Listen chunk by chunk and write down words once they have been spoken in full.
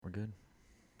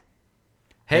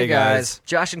Hey guys,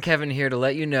 Josh and Kevin here to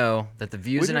let you know that the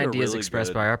views and ideas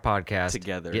expressed by our podcast,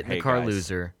 together. Get in the Hey Car guys.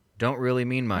 Loser, don't really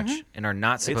mean much and are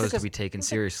not supposed to be taken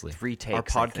seriously. 3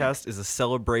 takes. Our I think. podcast is a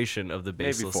celebration of the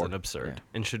baseless 4. and absurd, Yeah.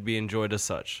 and should be enjoyed as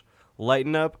such.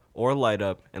 Lighten up or light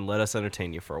up, and let us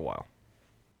entertain you for a while.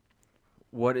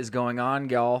 What is going on,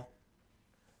 y'all?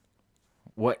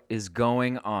 What is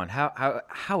going on?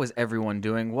 How is everyone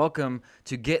doing? Welcome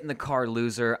to Get in the Car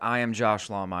Loser. I am Josh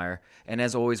Lawmeyer, and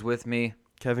as always with me,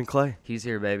 Kevin Clay. he's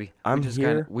here, baby. I'm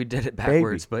here, we did it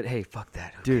backwards, but hey, fuck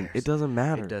that. Who Dude, cares? it doesn't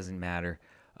matter. It doesn't matter.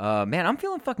 Man, I'm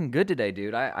feeling fucking good today,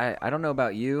 dude. I don't know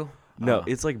about you. No,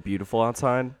 it's like beautiful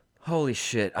outside. Holy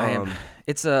shit, I am.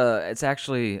 It's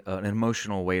actually an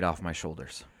emotional weight off my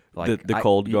shoulders. The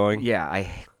cold going? Yeah,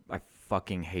 I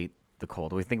fucking hate the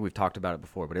cold. We think we've talked about it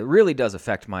before, but it really does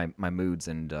affect my moods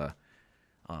and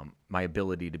my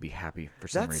ability to be happy for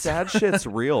some That reason. sad shit's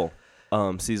real.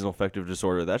 Seasonal affective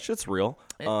disorder. That shit's real.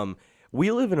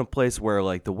 We live in a place where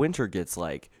like the winter gets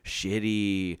like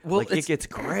shitty. Well, like it gets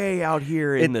gray out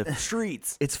here in the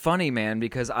streets. It's funny, man,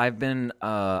 because I've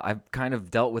kind of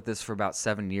dealt with this for about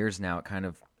 7 years now. It kind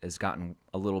of has gotten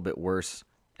a little bit worse,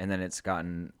 and then it's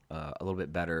gotten a little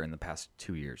bit better in the past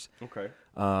 2 years. Okay.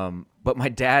 But my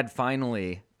dad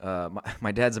finally,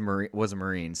 my dad's was a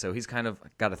Marine, so he's kind of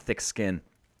got a thick skin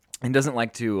and doesn't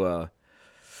like to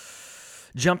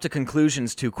jump to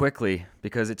conclusions too quickly,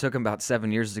 because it took him about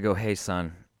 7 years to go, hey,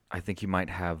 son, I think you might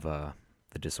have the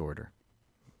disorder.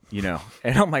 You know,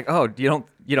 and I'm like, oh, you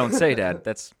don't say, Dad.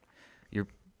 That's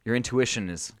your intuition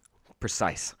is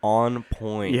precise. On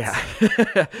point. Yeah.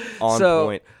 On So-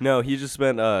 point. No, he just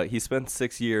spent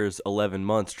 6 years, 11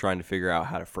 months trying to figure out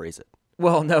how to phrase it.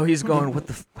 Well, no, he's going, what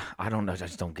the I don't know, I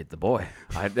just don't get the boy.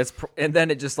 And then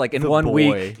it just like in The 1 boy.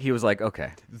 week, he was like,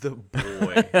 okay. The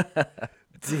boy.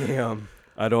 Damn.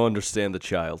 I don't understand the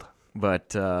child.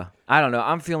 But I don't know.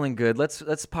 I'm feeling good.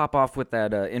 Let's pop off with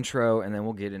that intro, and then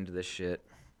we'll get into this shit.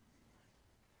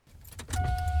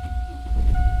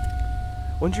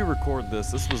 When did you record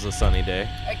this? This was a sunny day.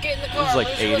 Get in the car, was like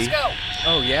loser, 80. let's go.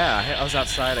 Oh yeah, I was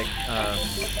outside.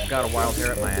 I got a wild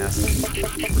hair at my ass.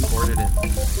 Recorded it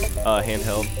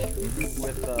Handheld.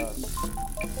 with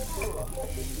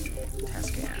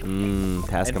Tascam. In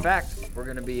Tascam. fact, we're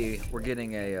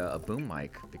getting a boom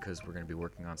mic because we're gonna be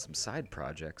working on some side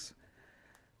projects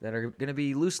that are gonna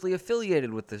be loosely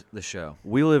affiliated with the show.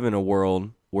 We live in a world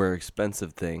where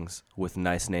expensive things with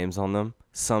nice names on them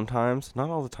sometimes, not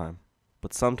all the time,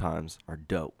 but sometimes are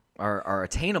dope. Are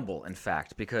attainable, in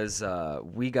fact, because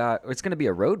it's going to be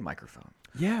a Rode microphone.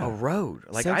 Yeah. A Rode.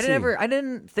 Like Sexy. I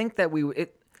didn't think that We're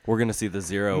going to see the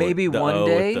zero. maybe the one O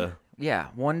day. with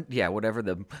Whatever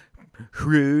the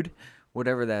Rode,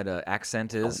 whatever that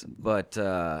accent is. But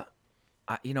I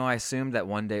assumed that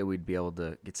one day we'd be able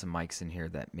to get some mics in here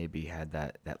that maybe had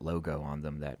that logo on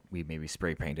them that we maybe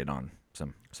spray painted on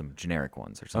some generic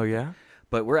ones or Oh, something. yeah?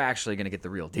 But we're actually going to get the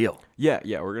real deal. Yeah,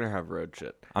 we're going to have road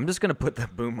shit. I'm just going to put the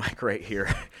boom mic right here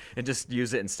and just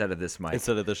use it instead of this mic.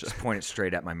 Instead of this Just point it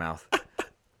straight at my mouth.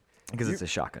 Because it's a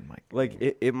shotgun mic. Like,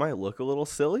 it might look a little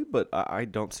silly, but I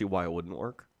don't see why it wouldn't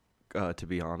work, to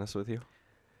be honest with you.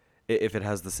 If it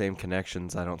has the same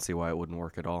connections, I don't see why it wouldn't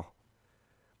work at all.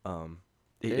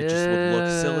 It just would look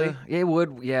silly. It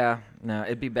would, yeah. No,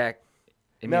 it'd be back.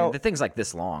 I mean, Now- the thing's like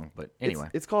this long, but anyway.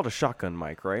 It's called a shotgun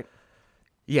mic, right?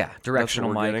 Yeah, directional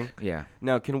we're mic. Yeah.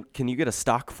 Now, can you get a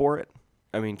stock for it?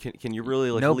 I mean, can you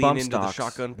really like No lean bump into stocks. the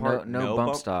shotgun part? No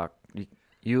bump stock.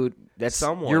 That's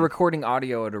Someone- you're recording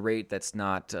audio at a rate that's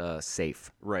not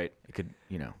safe. Right. It could,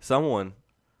 Someone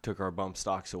took our bump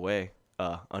stocks away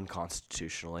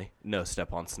unconstitutionally. No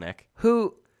step on snack.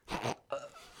 Who,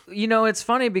 it's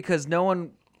funny because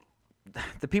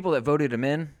the people that voted him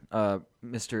in,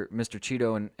 Mr.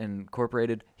 Cheeto and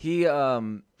Incorporated,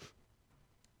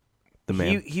 The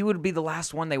man. he would be the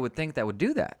last one they would think that would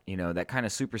do that. That kind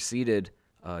of superseded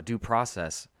due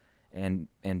process and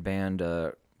banned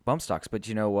bump stocks. But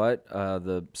you know what?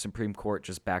 The Supreme Court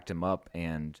just backed him up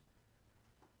and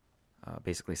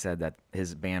basically said that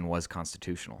his ban was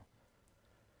constitutional.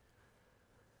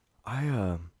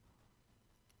 I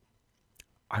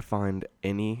find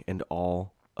any and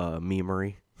all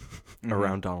memery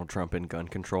around Donald Trump and gun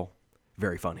control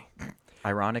very funny.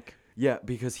 Ironic. Yeah,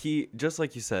 because he, just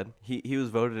like you said, he was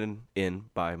voted in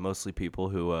by mostly people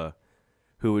who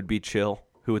would be chill,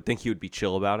 who would think he would be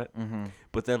chill about it. Mm-hmm.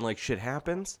 But then like shit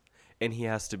happens, and he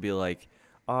has to be like,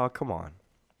 "Oh, come on,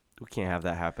 we can't have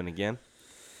that happen again."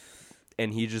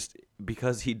 And he just,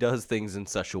 because he does things in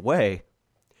such a way,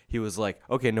 he was like,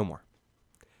 "Okay, no more."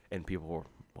 And people were,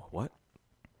 "What?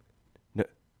 No,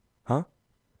 huh?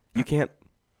 You can't."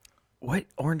 What?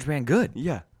 Orange Man good.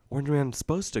 Yeah. Orange Man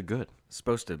supposed to good.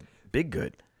 Supposed to big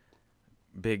good.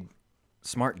 Big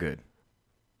smart good.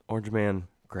 Orange Man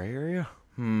gray area?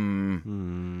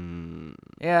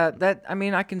 Yeah,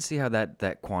 I can see how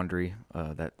that quandary,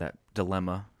 that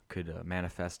dilemma could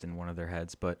manifest in one of their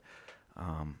heads, but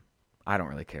I don't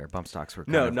really care. Bump stocks were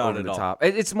kind No, of not over at the all. top.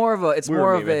 It's more of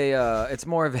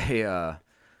a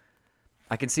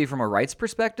I can see from a rights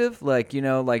perspective, like,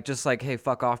 like just like, hey,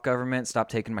 fuck off government, stop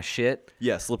taking my shit.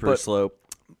 Yeah, slippery slope.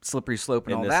 Slippery slope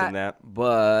and all this that. and that.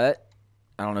 But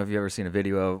I don't know if you've ever seen a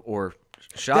video of or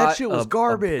shot That shit was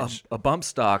garbage. A bump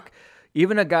stock.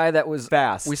 Even a guy that was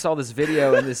Fast. We saw this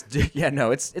video and this. Yeah,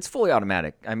 no, it's fully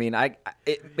automatic. I mean, it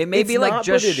may It's be like not,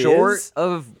 just but it short is.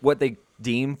 of what they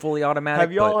deem fully automatic.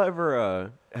 Have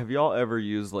y'all ever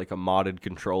used like a modded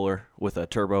controller with a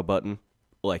turbo button?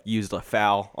 Like used a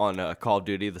FAL on Call of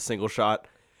Duty, the single shot.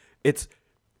 It's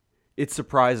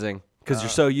surprising because you're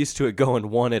so used to it going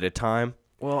one at a time.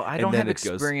 Well, I and don't then have it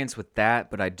goes- experience with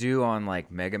that, but I do on like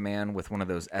Mega Man with one of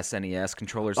those SNES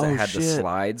controllers that Oh, had the shit.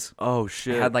 slides. Oh It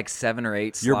shit! had like 7 or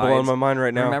 8 slides. You're blowing my mind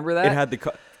right now. Remember that? It had the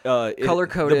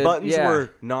Color-coded, The buttons yeah.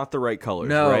 were not the right colors.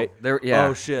 No, right? yeah.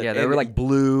 Oh shit! Yeah, they And were like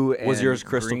blue. And was yours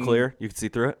crystal green. clear? You could see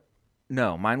through it.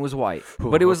 No, mine was white, Ooh,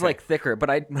 but it was okay. like thicker. But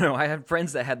I had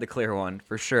friends that had the clear one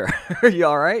for sure. Are you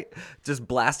all right? Just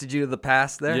blasted you to the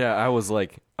past there. Yeah, I was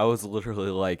literally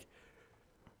like,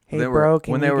 Hey, They bro, were,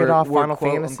 can when you they get were, off were Final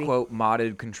quote Fantasy? unquote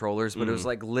modded controllers, but it was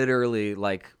like literally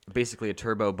like basically a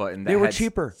turbo button. That They were had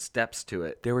cheaper. steps to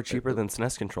it. they were cheaper than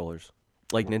SNES controllers,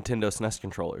 like Nintendo SNES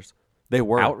controllers. They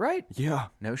were Outright? Yeah.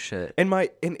 No shit. And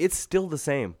it's still the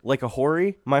same. Like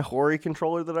my Hori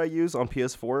controller that I use on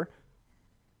PS4,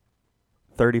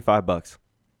 $35.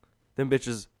 Them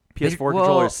bitches PS4 well,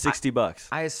 controllers $60.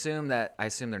 I assume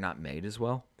they're not made as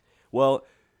well. Well,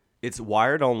 it's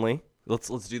wired only. Let's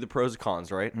do the pros and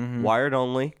cons, right? Wired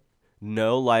only,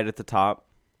 no light at the top,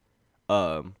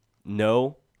 no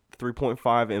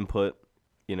 3.5 input,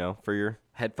 for your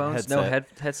Headphones? headset. No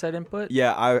headset input?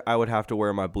 Yeah, I would have to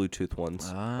wear my Bluetooth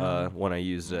ones when I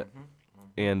used it,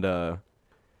 and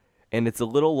it's a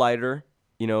little lighter.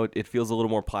 It feels a little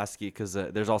more plasticky because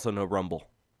there's also no rumble.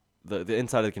 The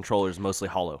inside of the controller is mostly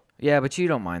hollow. Yeah, but you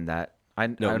don't mind that. I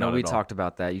know not we at all. talked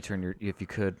about that. You turn if you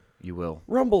could, you will.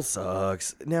 Rumble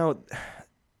sucks. Now,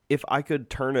 if I could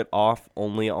turn it off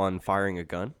only on firing a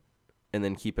gun, and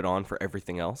then keep it on for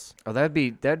everything else, Oh, that'd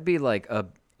be like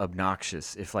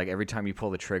obnoxious if like every time you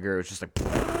pull the trigger, it was just like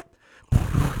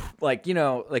like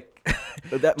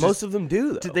that most of them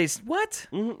do. Though. did they what?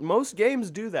 Most games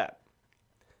do that.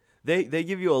 They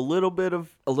give you a little bit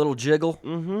of. A little jiggle,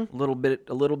 a little bit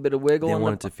of wiggle. They on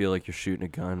want the, it to feel like you're shooting a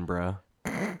gun, bro.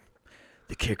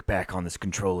 the kickback on this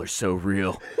controller's so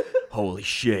real. Holy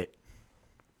shit.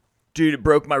 Dude, it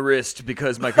broke my wrist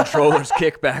because my controller's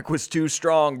kickback was too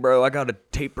strong, bro. I gotta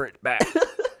taper it back.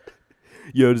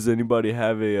 Yo, does anybody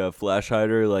have a flash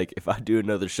hider? Like, if I do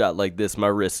another shot like this, my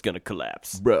wrist's gonna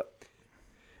collapse, bro.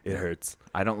 It hurts.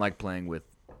 I don't like playing with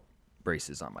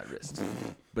braces on my wrists,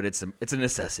 but it's a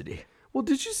necessity. Well,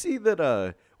 did you see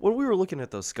that? When we were looking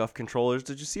at those Scuff controllers,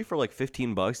 did you see for like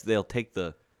 $15 they'll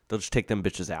just take them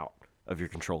bitches out of your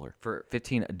controller? For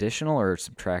 15 additional or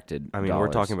subtracted? I mean, we're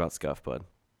dollars? talking about Scuff, bud.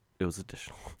 It was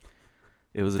additional.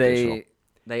 It was additional.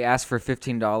 They asked for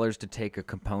 $15 to take a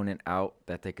component out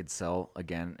that they could sell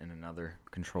again in another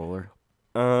controller.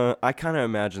 I kind of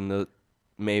imagine that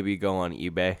maybe go on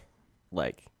eBay,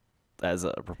 like as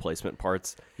a replacement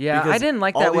parts. Yeah, Because I didn't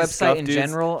like all that these website Scuff in dudes-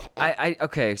 general.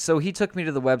 Okay, so he took me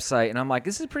to the website, and I'm like,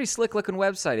 this is a pretty slick looking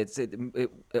website.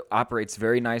 It operates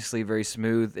very nicely, very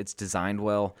smooth. It's designed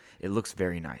well. It looks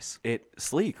very nice. It's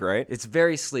sleek, right? It's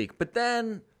very sleek. But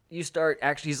then you start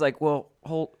actually. He's like, well,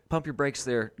 pump your brakes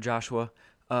there, Joshua.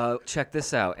 Check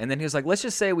this out. And then he was like, let's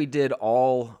just say we did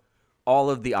all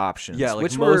of the options. Yeah, like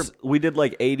which we did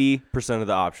like 80% of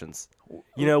the options.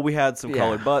 We had some Yeah.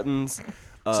 colored buttons.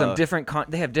 some different.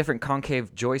 They have different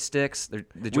concave joysticks. The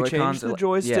We Joy-Cons changed the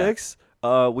are like- yeah.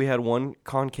 joysticks. We had one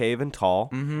concave and tall,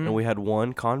 and we had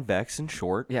one convex and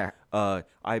short. Yeah.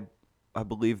 I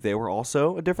believe they were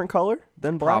also a different color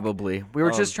than black. Probably. We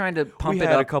were just trying to pump we it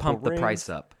had a up, couple pump the rings. price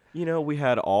up. We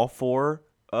had all 4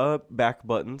 back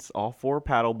buttons, all 4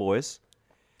 paddle boys.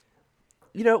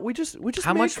 We just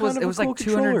How made much was- kind of it a was like cool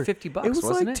controller. $250, It was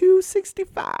wasn't like it?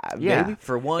 $265. Yeah, maybe.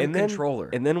 for one And then- controller.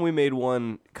 And then we made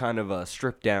one kind of a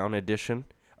stripped down edition.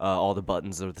 All the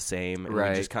buttons are the same, and we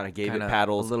Right. just kind of gave it Kinda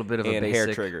paddles, a little bit of a and hair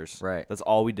basic- triggers. right. That's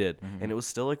all we did, and it was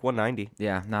still like $190.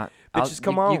 Yeah, not. Bitches,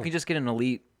 come you, on. You can just get an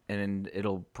Elite, and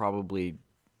it'll probably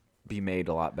be made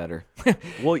a lot better.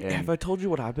 Well, And- have I told you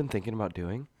what I've been thinking about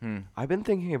doing? Hmm. I've been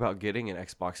thinking about getting an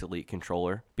Xbox Elite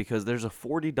controller because there's a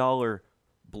 $40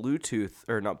 Bluetooth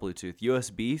or not Bluetooth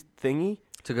USB thingy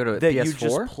To go to that PS4? you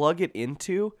just plug it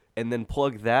into and then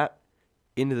plug that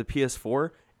into the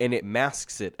PS4 and it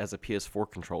masks it as a PS4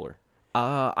 controller.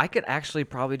 I could actually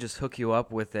probably just hook you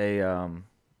up with a.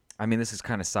 I mean, this is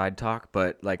kind of side talk,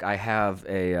 but like I have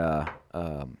a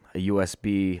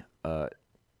USB.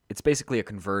 It's basically a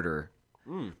converter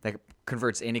that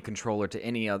converts any controller to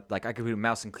any. Like I could do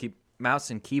mouse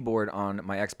and keyboard on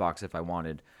my Xbox if I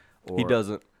wanted. Or, He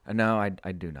doesn't. No, I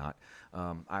do not.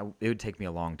 It would take me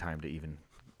a long time to even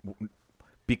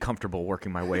be comfortable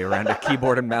working my way around a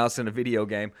keyboard and mouse in a video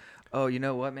game. Oh, you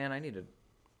know what, man? I need to.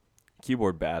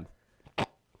 Keyboard bad.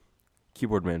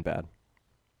 Keyboard man bad.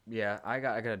 Yeah, I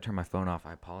got to turn my phone off.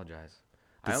 I apologize.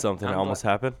 Did something almost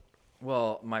happen?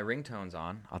 Well, my ringtone's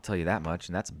on. I'll tell you that much,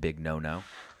 and that's a big no-no.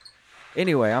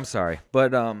 Anyway, I'm sorry,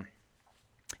 but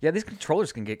yeah, these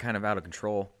controllers can get kind of out of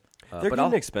control. They're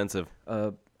getting expensive.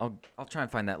 I'll try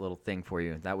and find that little thing for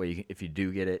you. That way, if you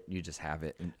do get it, you just have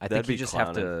it. And I That'd think you be just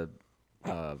have to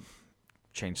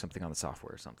change something on the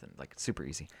software or something. Like it's super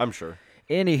easy. I'm sure.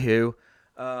 Anywho,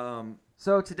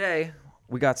 so today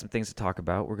we got some things to talk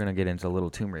about. We're gonna get into a little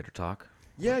Tomb Raider talk.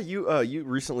 Yeah, you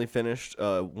recently finished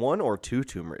 1 or 2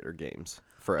 Tomb Raider games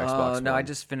for Xbox No, One. I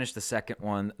just finished the second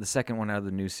one. The second one out of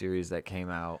the new series that came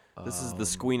out. This is the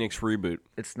Squeenix reboot.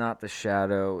 It's not the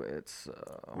Shadow. It's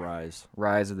Rise.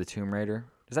 Rise of the Tomb Raider.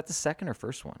 Is that the second or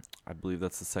first one? I believe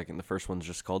that's the second. The first one's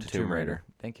just called Tomb Raider.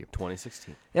 Thank you.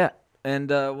 2016. Yeah, and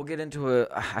we'll get into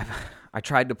I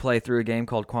tried to play through a game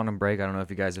called Quantum Break. I don't know if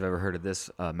you guys have ever heard of this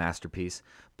masterpiece,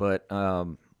 but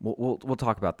we'll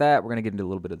talk about that. We're gonna get into a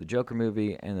little bit of the Joker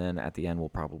movie, and then at the end we'll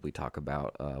probably talk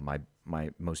about my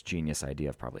most genius idea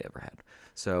I've probably ever had.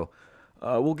 So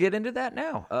we'll get into that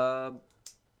now.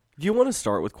 Do you want to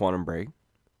start with Quantum Break?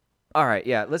 All right,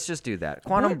 yeah, let's just do that.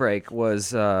 Quantum Break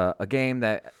was a game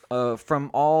that, from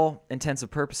all intents and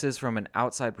purposes, from an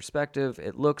outside perspective,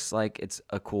 it looks like it's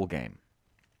a cool game.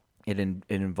 It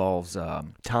involves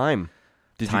Time.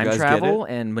 Did time you guys travel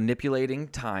get it? and manipulating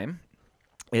time.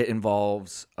 It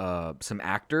involves some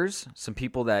actors, some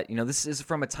people that, this is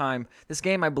from a time. This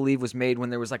game, I believe, was made when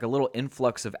there was like a little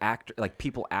influx of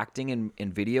people acting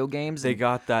in video games. They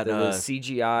got that the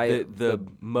CGI, the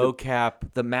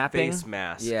mocap, the mapping face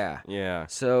mask. Yeah, Yeah.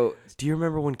 So Do you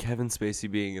remember when Kevin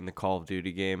Spacey being in the Call of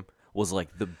Duty game was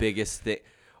like the biggest thing?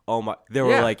 Oh my! They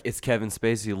were Yeah. like, "It's Kevin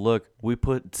Spacey. Look, we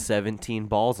put 17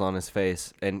 balls on his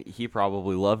face, and he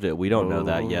probably loved it. We don't know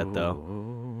that yet,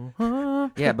 though."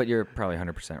 yeah, but you're probably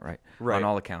 100% right Right. on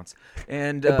all accounts.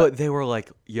 And But they were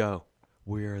like, "Yo,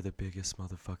 we are the biggest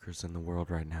motherfuckers in the world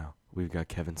right now. We've got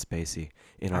Kevin Spacey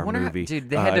in I our wonder, movie." dude,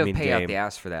 they had to pay out game. the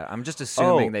ass for that. I'm just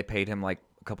assuming Oh. they paid him like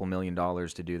a couple $1 million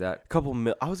to do that.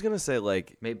 I was gonna say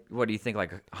like Maybe. What do you think?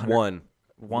 Like 100? one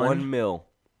One? mil.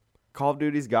 Call of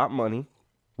Duty's got money.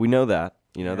 We know that.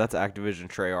 That's Activision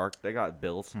Treyarch. They got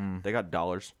bills. They got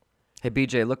dollars. Hey,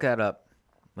 BJ, look that up.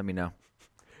 Let me know.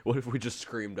 What if we just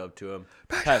screamed up to him?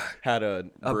 Had a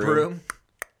broom?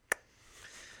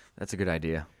 That's a good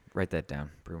idea. Write that down.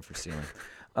 Broom for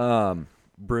ceiling.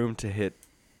 Broom to hit.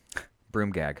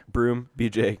 Broom gag. Broom,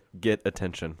 BJ, get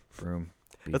attention. Broom.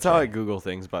 That's how I Google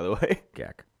things, by the way.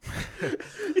 Gag.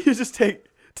 You just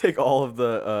take all of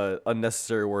the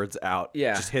unnecessary words out.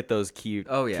 Yeah. Just hit those key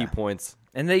points.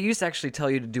 And they used to actually tell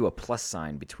you to do a plus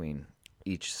sign between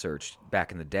each search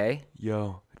back in the day.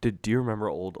 Yo, do you remember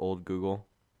old Google?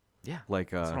 Yeah. Like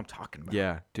That's what I'm talking about.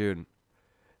 Yeah, dude.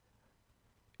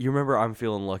 You remember I'm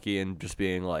feeling lucky and just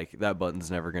being like, that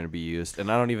button's never going to be used. And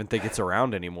I don't even think it's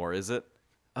around anymore, is it?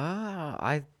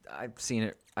 I've seen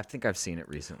it. I think I've seen it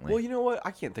recently. Well, you know what?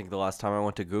 I can't think the last time I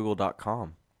went to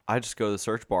google.com. I just go to the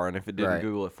search bar, and if it didn't Right.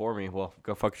 Google it for me, well,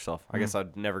 go fuck yourself. I guess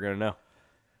I'm never going to know.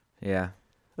 Yeah.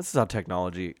 This is how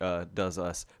technology does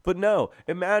us. But no,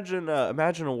 imagine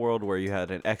a world where you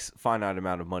had an finite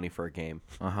amount of money for a game,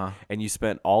 and you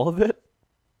spent all of it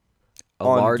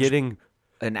on getting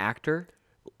an actor,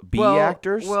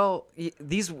 actors. Well,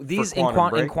 these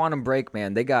Quantum in Quantum Break,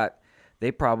 man,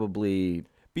 they probably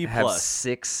B+. have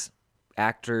 6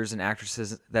 actors and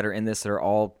actresses that are in this that are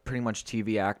all pretty much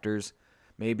TV actors.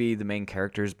 Maybe the main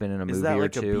character's been in a movie Is that or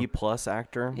like two. a B+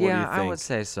 actor? What Yeah, do you think? I would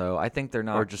say so. I think they're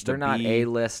not. Or just they're a not B-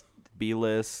 A-list.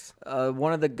 B-list.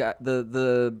 One of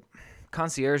the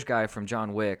concierge guy from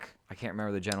John Wick. I can't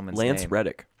remember the gentleman's Lance name.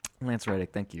 Reddick. Lance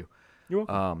Reddick. Thank you. You're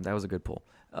welcome. That was a good pull.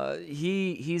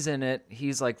 He's in it.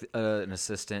 He's like an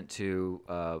assistant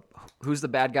to who's the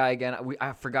bad guy again?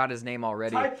 I forgot his name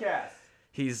already. Typecast.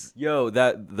 He's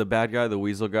The bad guy, the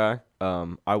weasel guy.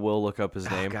 I will look up his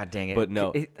name. God dang it. But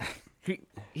no,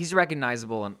 He's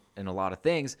recognizable in a lot of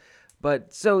things.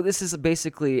 But so this is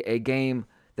basically a game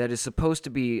that is supposed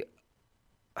to be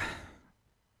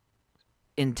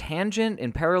in tangent,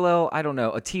 in parallel, I don't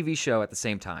know, a TV show at the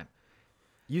same time.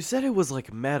 You said it was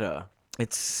like meta.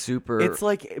 It's super. It's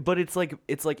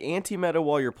like anti-meta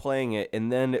while you're playing it,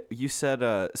 and then you said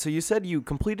so you said you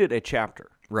completed a chapter,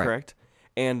 Right. correct?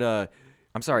 And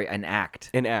I'm sorry, an act.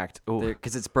 an act. Oh,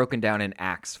 Because it's broken down in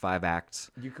acts, 5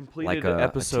 acts, you completed like a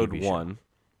episode TV show. 1.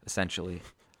 essentially.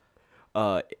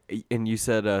 And you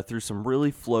said through some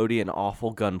really floaty and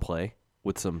awful gunplay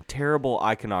with some terrible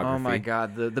iconography. Oh my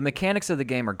god, the mechanics of the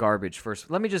game are garbage. First,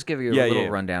 let me just give you a Yeah, little yeah.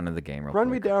 rundown of the game real Run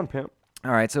me quick. down, pimp.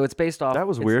 All right, so it's based off. That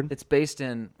was it's- weird. It's based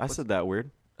in. I said that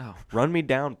weird. Oh, Run me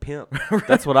down, pimp.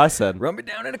 That's what I said. run me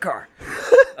down in a car,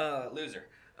 loser.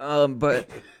 But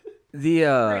the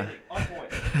On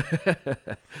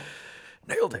point.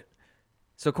 nailed it.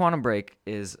 So Quantum Break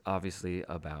is obviously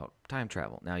about time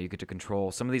travel. Now you get to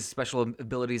control some of these special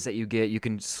abilities that you get. You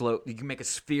can make a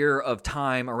sphere of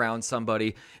time around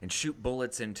somebody and shoot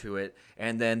bullets into it,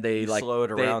 and then they slow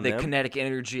it around the them? kinetic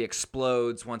energy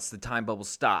explodes once the time bubble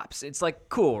stops. It's like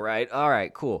cool, right? All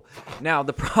right, cool. Now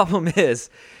the problem is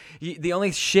the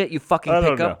only shit you fucking I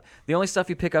don't pick up, know. the only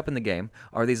stuff you pick up in the game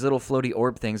are these little floaty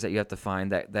orb things that you have to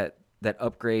find that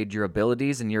upgrade your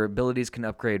abilities, and your abilities can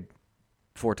upgrade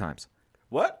 4 times.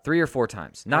 What? 3 or 4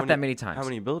 times. Not that many times. How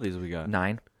many abilities we got?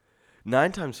 9.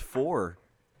 9 times 4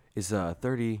 is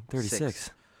 36.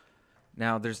 6.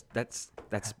 Now that's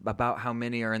about how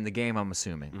many are in the game, I'm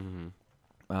assuming.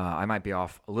 Mm-hmm. I might be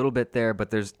off a little bit there,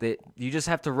 but you just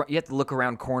have to look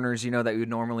around corners, that you would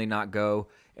normally not go,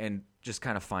 and just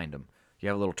kind of find them. You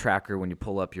have a little tracker when you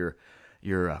pull up your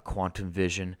quantum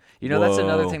vision. That's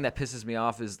another Whoa. thing that pisses me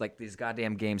off is like these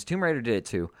goddamn games. Tomb Raider did it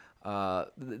too.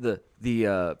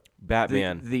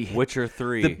 Batman, the Witcher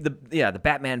 3. The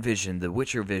Batman vision, the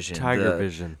Witcher vision, Tiger the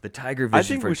Vision. the Tiger Vision. I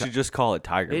think for we should just call it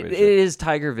Tiger It Vision. is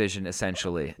Tiger Vision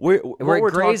essentially, Where it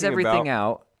we're grays talking everything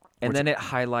about- out, and then it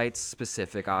highlights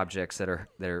specific objects that are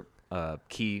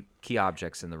key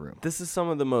objects in the room. This is some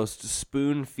of the most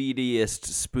spoon-feediest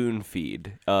spoon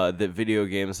feed that video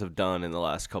games have done in the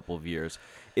last couple of years.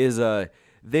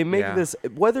 They make Yeah. this,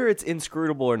 whether it's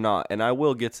inscrutable or not, and I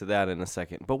will get to that in a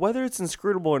second, but whether it's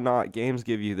inscrutable or not, games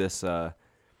give you this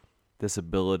this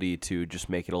ability to just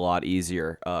make it a lot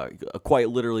easier, quite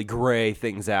literally gray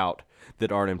things out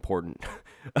that aren't important.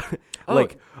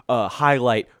 Like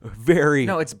highlight very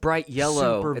No, it's bright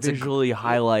yellow. super It's a visually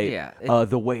highlight yeah,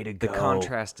 the way to the go.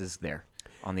 contrast is there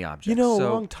on the object. A so,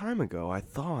 long time ago, I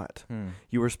thought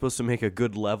you were supposed to make a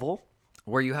good level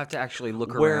where you have to actually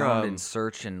look where, around and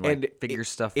search and figure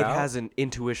stuff it out. It has an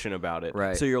intuition about it.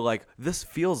 Right. So you're like, this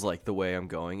feels like the way I'm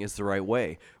going is the right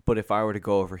way. But if I were to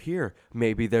go over here,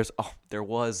 maybe there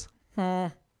was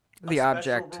the a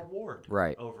object. special reward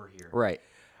Right. over here. Right.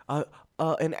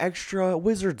 An extra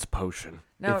wizard's potion,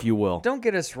 Now, if you will. Don't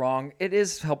get us wrong. It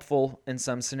is helpful in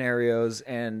some scenarios,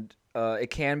 and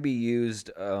it can be used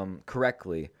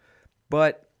correctly.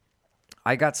 But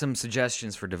I got some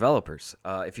suggestions for developers.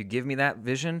 If you give me that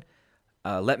vision,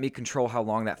 let me control how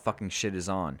long that fucking shit is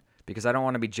on. Because I don't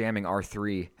want to be jamming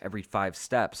R3 every 5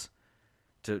 steps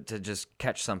to just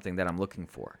catch something that I'm looking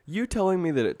for. You telling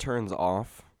me that it turns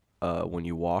off when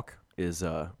you walk is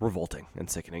revolting and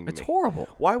sickening to It's me. horrible.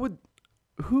 Why would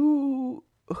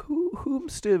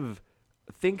whomstiv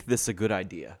think this a good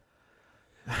idea?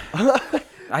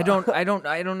 I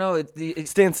don't know.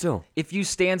 Stand still. If you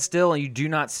stand still and you do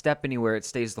not step anywhere, it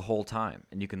stays the whole time.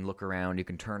 And you can look around, you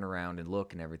can turn around and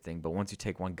look and everything. But once you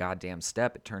take one goddamn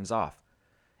step, it turns off.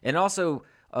 And also,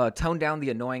 tone down the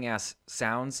annoying ass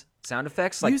sound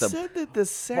effects, like You the said that the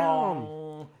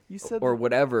sound. You said or that-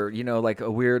 whatever, like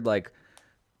a weird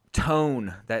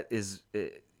tone that is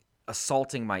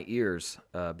assaulting my ears.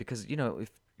 Because if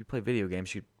you play video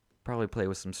games, you probably play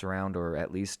with some surround or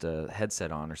at least a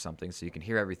headset on or something, so you can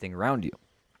hear everything around you.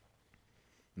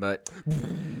 But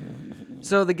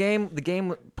so the game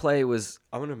play was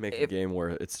I'm gonna make a game where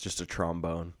it's just a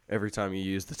trombone. Every time you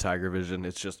use the Tiger Vision,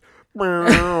 it's just.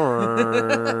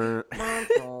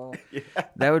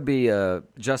 that would be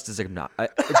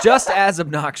just as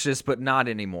obnoxious, but not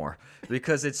anymore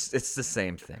because it's the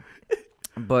same thing.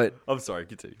 But I'm sorry,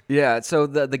 continue. yeah, so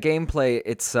the gameplay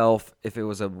itself, if it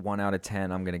was a 1 out of 10,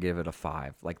 I'm gonna give it a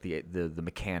 5. Like the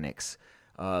mechanics,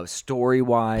 story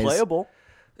wise, Playable.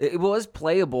 It was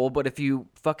playable, but if you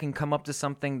fucking come up to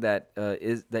something that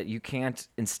that you can't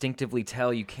instinctively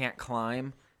tell you can't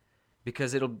climb,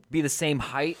 because it'll be the same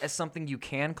height as something you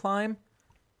can climb,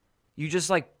 you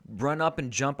just run up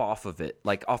and jump off of it,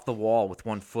 off the wall with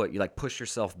one foot. You push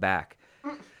yourself back.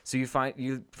 So you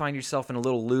find yourself in a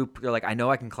little loop. You're like, I know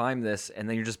I can climb this, and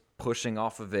then you're just pushing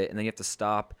off of it, and then you have to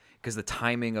stop because the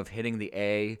timing of hitting the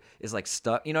A is like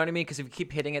stuck. You know what I mean? Because if you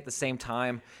keep hitting it at the same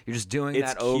time, you're just doing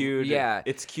It's that over. cued. Yeah,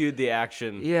 It's cued the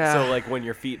action. Yeah. So like when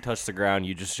your feet touch the ground,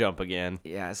 you just jump again.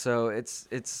 yeah. So it's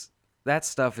that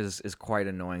stuff is quite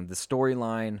annoying. The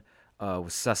storyline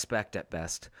was suspect at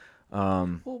best.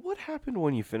 Well, what happened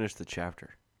when you finished the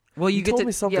chapter? Well, you get told to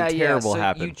me something yeah, terrible so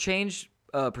happened. You change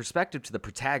perspective to the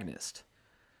protagonist.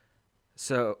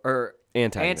 So or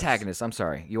Antagonist. I'm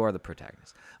sorry, you are the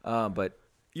protagonist. But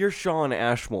You're Sean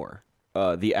Ashmore,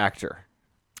 the actor.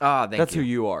 thank That's you. who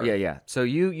you are. Yeah, yeah. So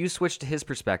you switch to his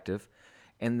perspective,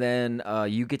 and then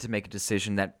you get to make a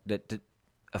decision that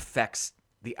affects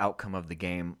the outcome of the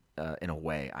game in a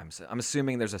way. I'm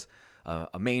assuming there's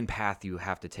a main path you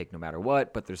have to take no matter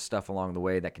what, but there's stuff along the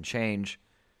way that can change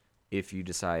if you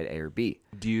decide A or B.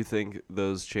 Do you think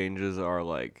those changes are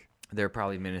like They're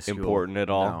probably minuscule. important at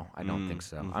all? No, I don't think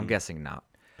so. Mm-hmm. I'm guessing not.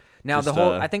 Now Just,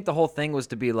 I think the whole thing was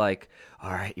to be like,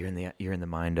 all right, you're in the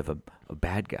mind of a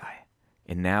bad guy,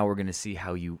 and now we're gonna see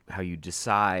how you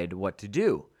decide what to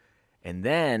do, and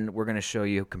then we're gonna show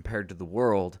you compared to the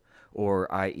world,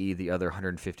 or i.e. the other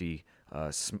 150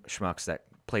 schmucks that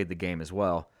played the game as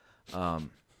well,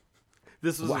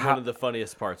 this was how- one of the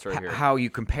funniest parts right here. how you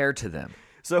compare to them.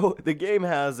 So the game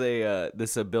has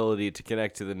this ability to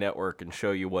connect to the network and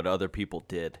show you what other people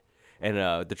did and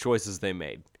the choices they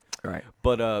made. Right.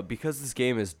 But because this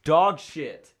game is dog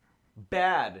shit,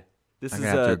 bad. This I'm is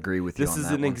gonna have to agree with you This on is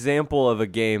that an one. example of a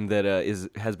game that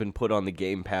has been put on the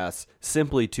Game Pass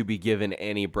simply to be given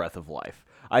any breath of life.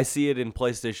 I see it in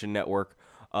PlayStation Network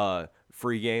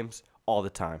free games all the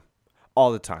time.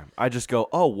 All the time. I just go,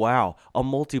 oh wow, a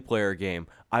multiplayer game.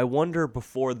 I wonder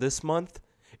before this month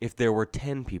if there were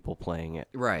 10 people playing it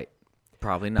Right.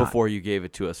 Probably not. before you gave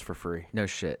it to us for free. No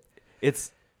shit.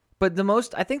 It's But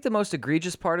I think the most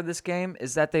egregious part of this game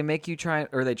is that they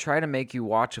try to make you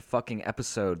watch a fucking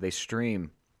episode. They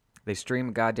stream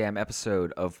a goddamn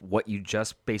episode of what you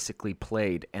just basically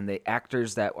played, and the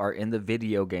actors that are in the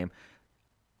video game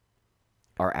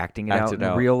are acting it out Acted in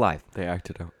out. real life. they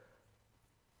acted out.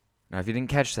 Now, if you didn't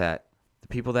catch that, the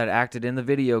people that acted in the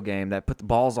video game that put the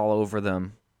balls all over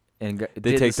them and did take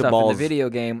the the stuff in balls the video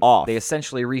game off. they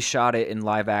essentially reshot it in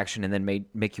live action and then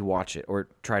make you watch it or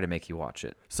try to make you watch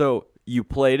it. So you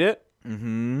played it,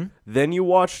 then you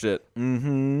watched it,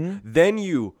 then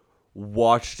you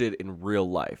watched it in real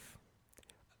life.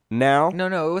 Now,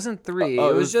 No, it wasn't 3. Oh,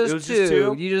 it was just it was 2. just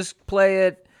 2? You just play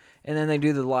it, and then they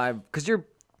do the live because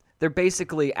they're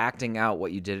basically acting out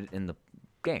what you did in the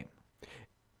game,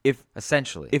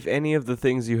 essentially. if any of the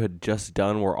things you had just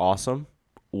done were awesome,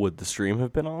 would the stream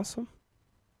have been awesome?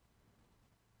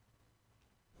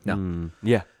 No.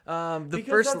 Yeah. The Because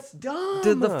first that's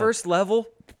dumb. the first level,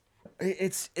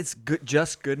 it's good,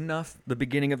 just good enough. The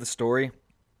beginning of the story,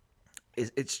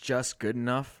 it's just good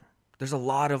enough. There's a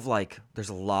lot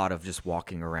of just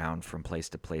walking around from place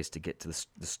to place to get to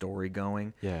the story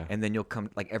going. Yeah. And then you'll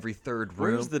come like every third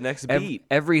room. Where's the next beat?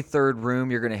 Every third room,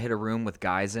 you're gonna hit a room with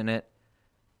guys in it.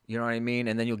 You know what I mean?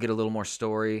 And then you'll get a little more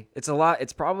story. It's a lot.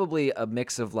 It's probably a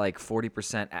mix of like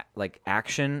 40% like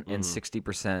action and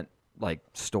 60% like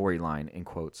storyline in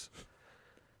quotes.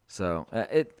 So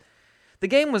the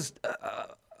game was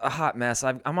a hot mess.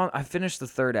 I finished the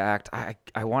third act.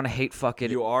 I want to hate fuck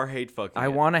it. You are hate fucking. I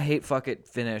want to hate fuck it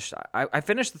finished. I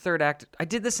finished the third act. I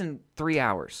did this in 3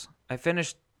 hours. I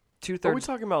finished Are we 2/3.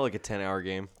 talking about like a 10-hour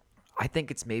game? I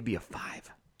think it's maybe a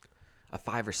 5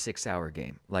 or 6 hour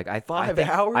game. Like I 5 think,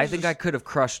 hours? I think I could have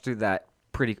crushed through that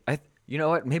pretty. You know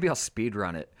what? Maybe I'll speed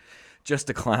run it, just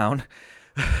to clown.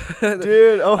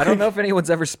 Dude, I don't know if anyone's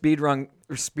ever speed run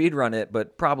it,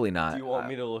 but probably not. Do you want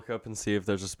me to look up and see if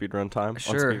there's a speedrun time? on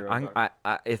Sure. speedrun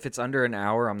time? If it's under an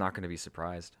hour, I'm not going to be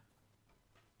surprised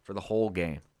for the whole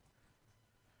game.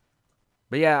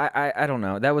 But yeah, I don't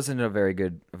know. That wasn't a very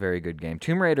good game.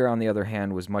 Tomb Raider, on the other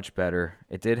hand, was much better.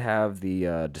 It did have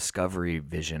the Discovery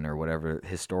Vision or whatever,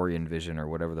 Historian Vision or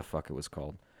whatever the fuck it was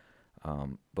called.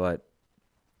 But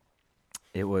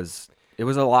it was a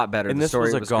lot better. And The this story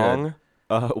was a good. gong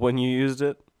when you used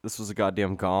it? This was a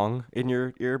goddamn gong in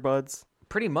your earbuds?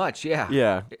 Pretty much, yeah.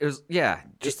 Yeah. It was, yeah.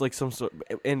 Just like some sort.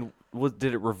 And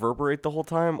did it reverberate the whole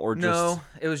time, or just? No,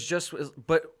 it was just.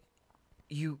 But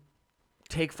you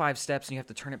take 5 steps and you have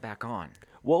to turn it back on.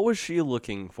 What was she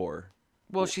looking for?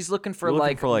 Well, she's looking for You're looking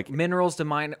like for, like- minerals to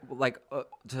mine, like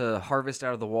to harvest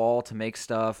out of the wall to make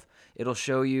stuff. It'll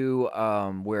show you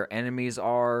where enemies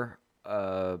are,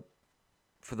 for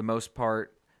the most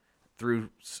part, through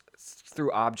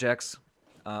objects.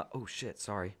 Oh shit!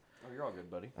 Sorry, Oh, you're all good,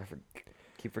 buddy. I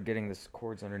keep forgetting this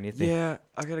cord's underneath me. Yeah,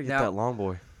 I gotta get Now- that long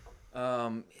boy.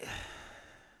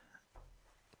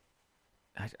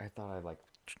 I thought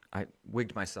I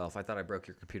wigged myself. I thought I broke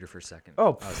your computer for a second.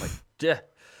 Oh. I was like, yeah.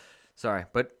 Sorry,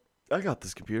 but I got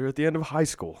this computer at the end of high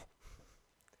school.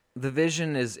 The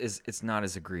Vision is it's not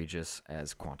as egregious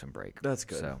as Quantum Break. That's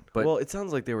good. So, but well, it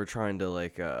sounds like they were trying to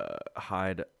like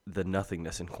hide the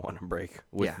nothingness in Quantum Break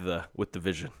with the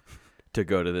Vision to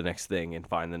go to the next thing and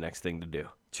find the next thing to do.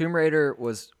 Tomb Raider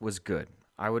was good.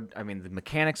 I mean, the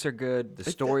mechanics are good. The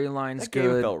storyline's That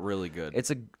good. game felt really good. It's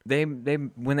they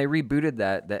when they rebooted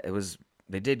that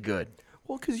they did good.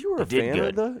 Well, because you were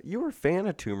you were a fan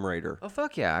of Tomb Raider. Oh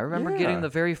fuck yeah! I remember getting the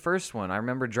very first one. I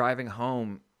remember driving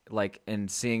home and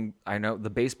seeing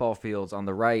the baseball fields on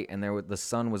the right, and the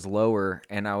sun was lower,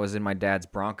 and I was in my dad's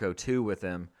Bronco 2 with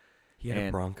him. He had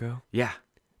a Bronco? Yeah.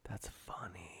 That's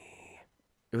funny.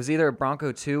 It was either a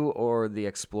Bronco 2 or the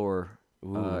Explorer.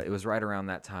 It was right around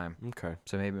that time. Okay.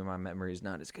 So maybe my memory is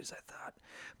not as good as I thought.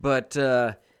 But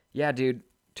yeah, dude,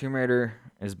 Tomb Raider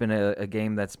has been a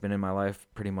game that's been in my life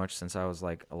pretty much since I was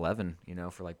like 11,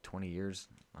 for like 20 years.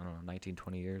 I don't know, 19,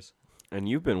 20 years. And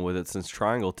you've been with it since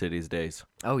Triangle Titties days.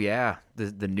 Oh yeah,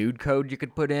 the nude code you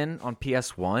could put in on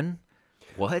PS1.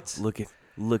 What? Look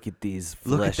at these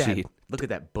fleshy. Look at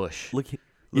that bush. Look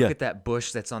at that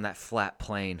bush that's on that flat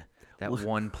plane. That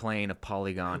one plane of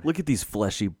polygon. Look at these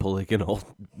fleshy polygonal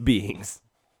beings.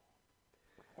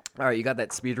 All right, you got that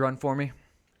speedrun for me?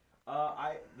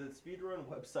 The speedrun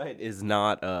website is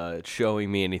not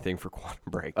showing me anything for Quantum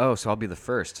Break. Oh, so I'll be the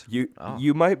first.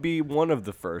 You might be one of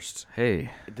the first. Hey.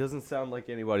 It doesn't sound like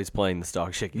anybody's playing this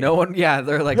dog shit game. No one, yeah,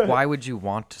 they're like, why would you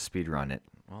want to speedrun it?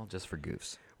 Well, just for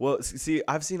goofs. Well, see,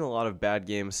 I've seen a lot of bad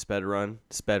games speedran,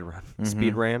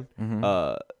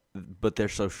 but they're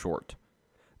so short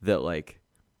that like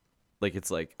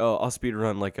it's like, oh, I'll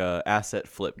speedrun like a asset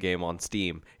flip game on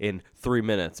Steam in 3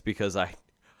 minutes because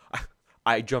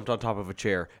I jumped on top of a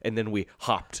chair and then we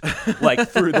hopped like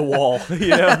through the wall,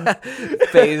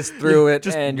 phased through it,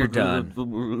 and you're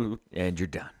done. And you're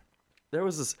done. There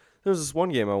was this one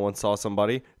game I once saw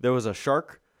somebody. There was a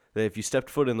shark that if you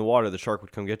stepped foot in the water, the shark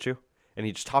would come get you, and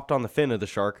he just hopped on the fin of the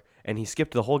shark and he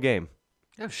skipped the whole game.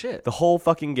 Oh shit! The whole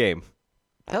fucking game.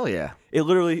 Hell yeah! It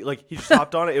literally like he just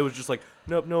hopped on it. It was just like,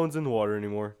 nope, no one's in the water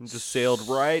anymore. And just sailed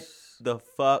right the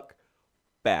fuck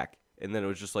back. And then it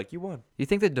was just like, you won. You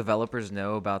think the developers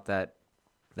know about that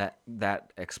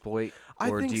exploit? I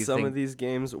think some of these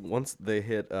games, once they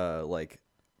hit like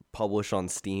publish on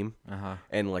Steam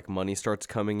and like money starts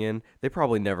coming in, they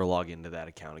probably never log into that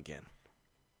account again.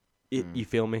 You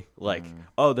feel me? Like,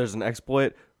 oh, there's an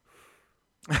exploit.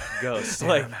 Ghost.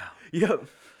 Like, yep.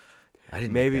 I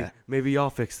didn't. Maybe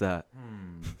y'all fix that.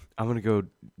 I'm gonna go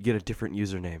get a different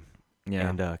username. Yeah.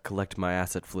 And collect my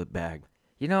asset flip bag.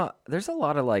 There's a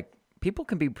lot of like. People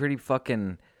can be pretty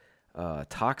fucking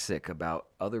toxic about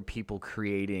other people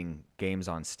creating games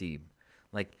on Steam.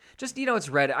 Like, just, it's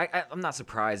Reddit. I'm not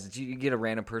surprised. You get a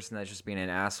random person that's just being an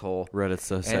asshole. Reddit's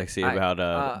so sexy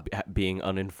about being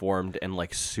uninformed and,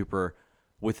 like, super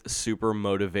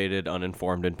motivated,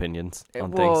 uninformed opinions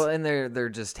on things. Well, and they're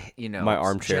just, my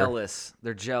armchair. Jealous.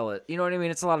 They're jealous. You know what I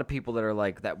mean? It's a lot of people that are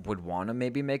like, that would want to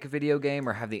maybe make a video game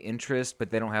or have the interest,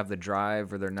 but they don't have the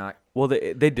drive or they're not. Well,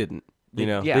 they didn't.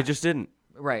 They just didn't.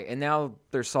 Right, and now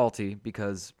they're salty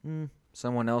because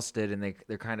someone else did, and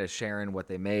they're kind of sharing what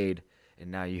they made,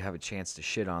 and now you have a chance to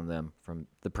shit on them from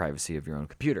the privacy of your own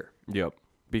computer. Yep,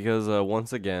 because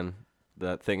once again,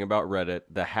 that thing about Reddit,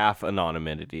 the half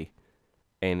anonymity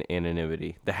and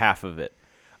anonymity, the half of it,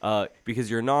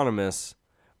 because you're anonymous,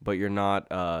 but you're not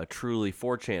truly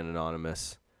 4chan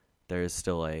anonymous. There is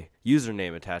still a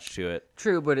username attached to it.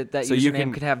 True, but that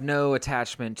username could have no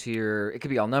attachment to it could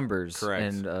be all numbers.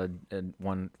 Correct. And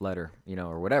one letter,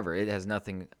 or whatever. It has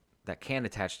nothing that can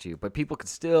attach to you. But people could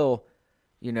still,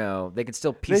 they can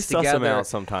still piece together. They suss them out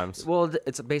sometimes. Well,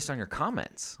 it's based on your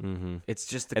comments. Mm-hmm. It's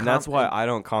just and that's why I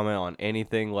don't comment on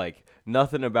anything, like,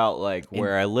 nothing about, like,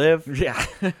 where I live. Yeah.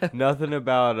 Nothing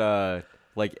about,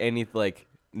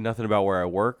 nothing about where I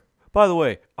work. By the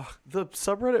way, the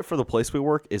subreddit for the place we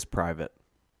work is private.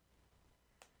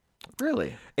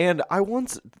 Really? And I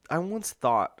once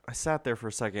thought, I sat there for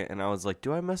a second and I was like,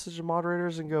 do I message the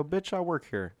moderators and go, bitch, I work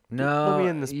here. No. Let me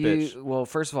in this bitch. Well,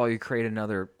 first of all, you create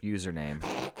another username.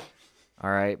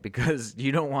 All right? Because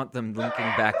you don't want them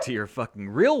linking back to your fucking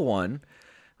real one.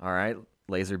 All right?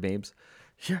 Laser babes.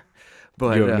 Yeah.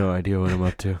 But you have no idea what I'm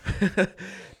up to.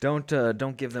 Don't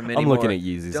give them any I'm more. looking at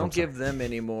Yeezys. Don't give them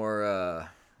any more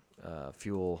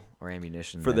fuel or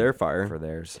ammunition for their fire. For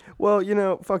theirs. Well,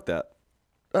 fuck that.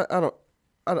 I don't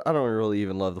really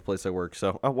even love the place I work,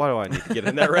 so why do I need to get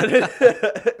in that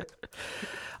Reddit?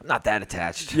 I'm not that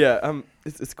attached. Yeah,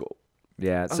 it's cool.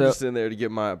 Yeah, I'm just in there to get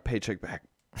my paycheck back.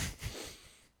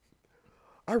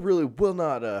 I really will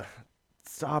not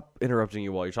stop interrupting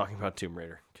you while you're talking about Tomb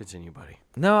Raider. Continue, buddy.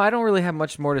 No, I don't really have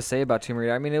much more to say about Tomb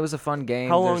Raider. I mean, it was a fun game.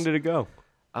 How long did it go?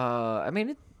 I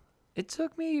mean, it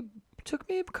took me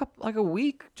a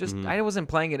week. Just I wasn't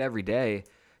playing it every day,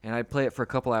 and I'd play it for a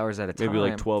couple hours at a time. Maybe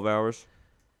like 12 hours?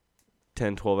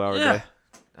 10, 12 hour Yeah. day?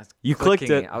 You clicked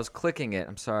it. I was clicking it.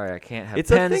 I'm sorry, I can't have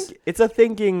It's pens. it's a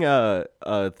thinking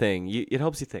thing. It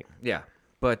helps you think. Yeah,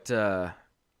 but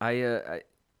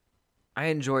I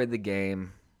enjoyed the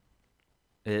game.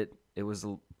 It was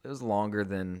longer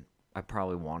than I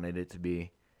probably wanted it to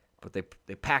be, but they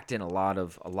packed in a lot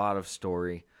of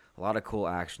story, a lot of cool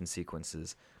action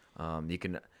sequences.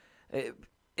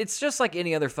 It's just like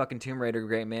any other fucking Tomb Raider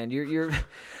game, man.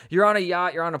 You're on a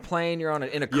yacht, you're on a plane, you're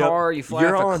in a car, you fly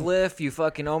off a cliff, you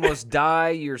fucking almost die.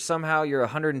 You're a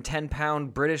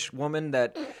 110-pound British woman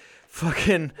that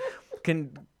fucking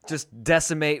can just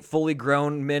decimate fully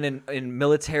grown men in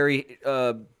military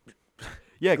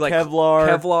Yeah, like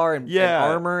Kevlar and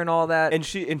armor and all that. And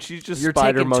she's just You're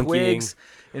spider taking monkeying. twigs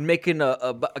and making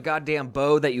a goddamn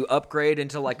bow that you upgrade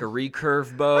into like a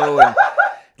recurve bow and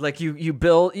like you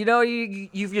build,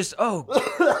 you've just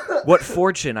what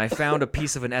fortune, I found a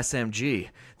piece of an SMG.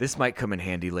 This might come in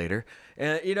handy later.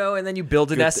 And then you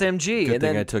build an SMG. Good and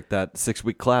thing then I took that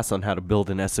 6-week class on how to build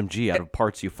an SMG out of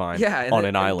parts you find on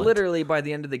an island. Literally by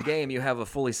the end of the game, you have a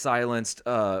fully silenced,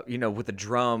 with a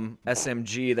drum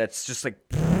SMG that's just like,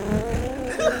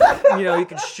 you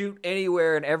can shoot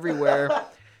anywhere and everywhere.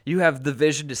 You have the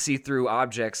vision to see through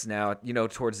objects now,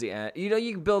 towards the end. You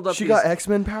can build up. She got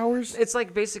X-Men powers? It's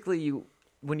like basically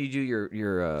when you do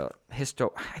your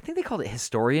I think they called it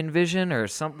historian vision or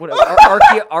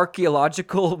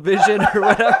archaeological vision or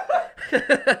whatever.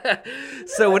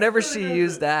 So whenever she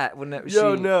used that,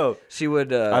 she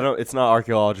would. It's not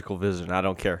archaeological vision. I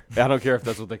don't care. I don't care if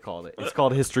that's what they called it. It's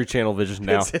called History Channel vision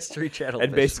now. It's History Channel.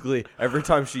 And vision. basically, every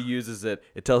time she uses it,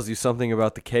 it tells you something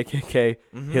about the KKK,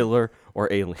 Hitler,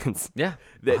 or aliens. Yeah,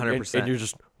 100%. And you're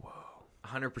just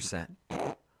 100%.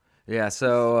 Yeah,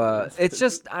 so it's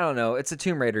just, I don't know. It's a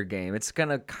Tomb Raider game. It's going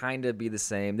to kind of be the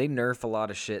same. They nerf a lot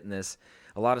of shit in this.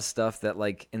 A lot of stuff that,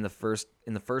 like, in the first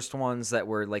ones that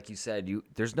were, like you said,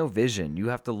 there's no vision. You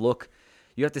have to look.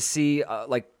 You have to see,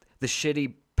 like, the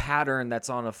shitty pattern that's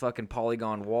on a fucking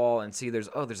polygon wall and see there's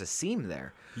a seam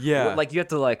there. Yeah. Like, you have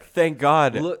to, like... Thank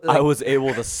God look, I was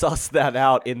able to suss that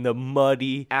out in the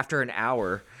muddy... After an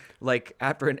hour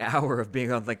of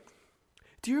being on, like...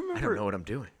 Do you remember... I don't know what I'm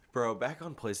doing. Bro, back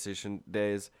on PlayStation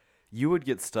days, you would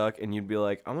get stuck and you'd be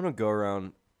like, I'm going to go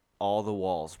around all the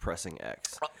walls pressing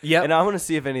X. Yep. And I want to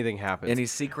see if anything happens. Any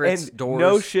secrets, and doors.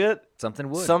 No shit. Something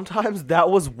would. Sometimes that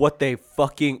was what they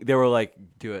were like,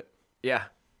 do it. Yeah.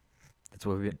 That's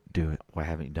what we do it. Why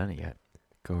haven't you done it yet?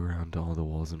 Go around all the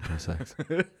walls and press X.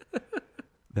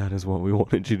 That is what we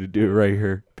wanted you to do right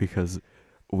here because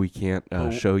we can't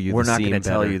show you the seam better. We're not going to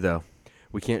tell you, though.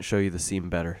 We can't show you the seam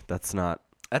better. That's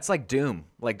like Doom.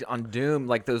 Like on Doom,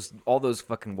 like all those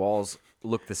fucking walls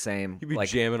look the same. You'd be like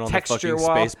jamming on the fucking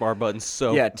spacebar button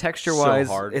texture-wise,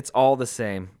 so hard. it's all the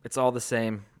same.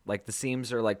 Like the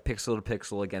seams are like pixel to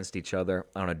pixel against each other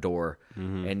on a door,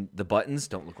 and the buttons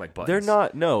don't look like buttons. They're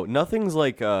not. No, nothing's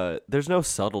like. There's no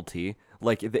subtlety.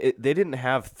 Like they didn't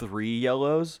have 3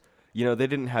 yellows. They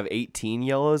didn't have 18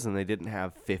 yellows, and they didn't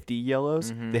have 50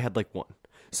 yellows. They had like 1.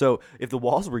 So if the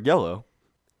walls were yellow,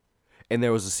 and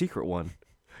there was a secret one.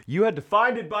 You had to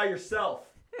find it by yourself.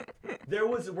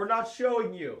 We're not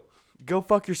showing you. Go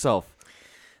fuck yourself.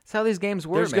 That's how these games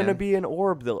work, There's man. gonna be an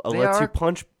orb that lets you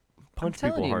punch I'm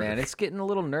telling people you, harder. man, it's getting a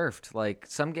little nerfed. Like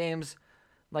some games,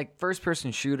 like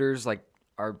first-person shooters, like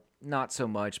are not so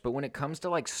much. But when it comes to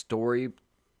like story,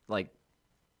 like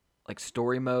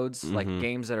story modes, like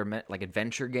games that are meant like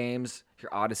adventure games,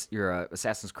 your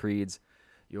Assassin's Creeds,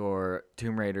 your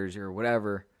Tomb Raiders, your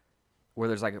whatever, where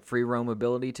there's like a free roam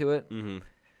ability to it.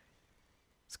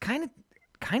 It's kind of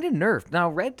nerfed. Now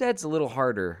Red Dead's a little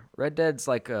harder. Red Dead's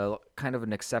like a kind of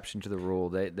an exception to the rule.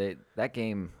 That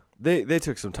game They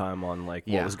took some time on like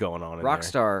what was going on in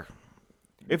Rockstar.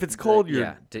 If it's cold,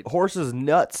 your horse's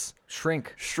nuts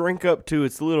shrink up to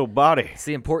its little body. It's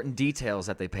the important details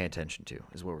that they pay attention to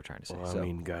is what we're trying to say. Well, I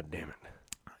mean, God damn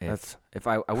it. If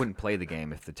I wouldn't play the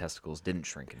game if the testicles didn't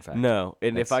shrink, in fact. No,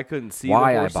 and if I couldn't see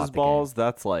why the I horse's bought the balls,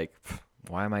 that's like...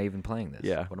 Why am I even playing this?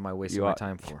 Yeah. What am I wasting my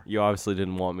time for? You obviously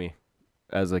didn't want me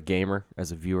as a gamer,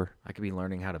 as a viewer. I could be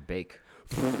learning how to bake.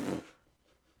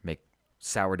 Make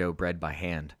sourdough bread by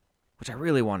hand, which I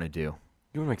really want to do.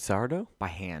 You want to make sourdough? By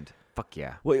hand. Fuck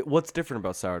yeah. Wait, what's different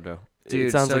about sourdough? Dude,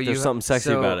 it sounds like there's something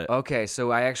sexy about it. Okay,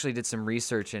 so I actually did some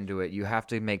research into it. You have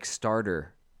to make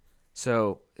starter.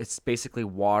 So it's basically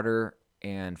water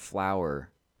and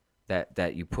flour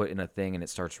that you put in a thing and it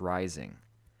starts rising,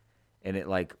 and it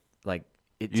like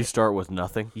it. You start with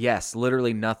nothing. Yes,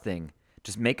 literally nothing.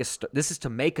 Just make this is to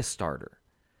make a starter.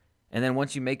 And then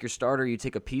once you make your starter, you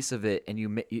take a piece of it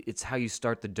and it's how you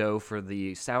start the dough for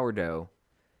the sourdough.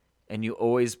 And you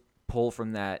always pull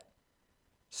from that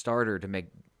starter to make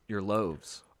your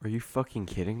loaves. Are you fucking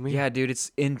kidding me? Yeah, dude,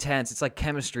 it's intense. It's like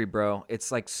chemistry, bro.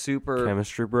 It's like super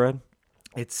Chemistry bread?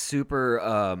 it's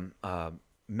super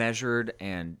measured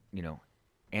and,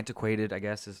 antiquated, I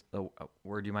guess is the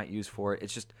word you might use for it.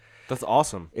 It's just That's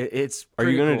awesome. it's Are you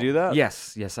pretty gonna cool. do that?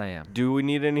 Yes, I am. Do we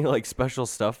need any like special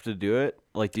stuff to do it?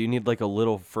 Like, do you need like a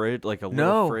little fridge,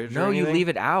 little fridge? No, or you anything? leave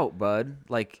it out, bud.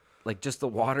 Like just the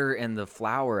water and the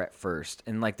flour at first,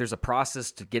 and like there's a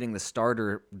process to getting the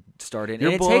starter started.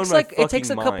 You're And blowing my it takes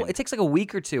a fucking couple. mind. It takes like a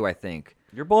week or two, I think.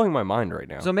 You're blowing my mind right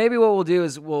now. So maybe what we'll do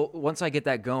is once I get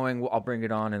that going, I'll bring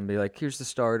it on and be like, here's the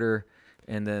starter,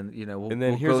 and then we'll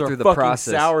here's go our through the fucking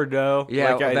process. sourdough.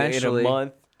 Yeah, like eventually. in a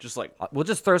month, just like We'll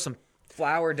just throw some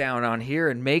flour down on here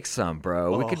and make some,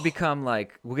 bro. We could become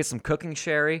we'll get some cooking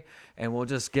sherry and we'll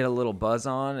just get a little buzz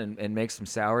on and make some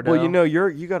sourdough. well,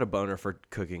 you got a boner for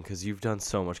cooking because you've done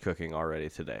so much cooking already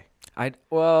today.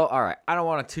 All right. I don't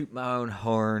want to toot my own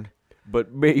horn, But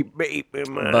but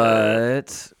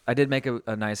I did make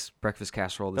a nice breakfast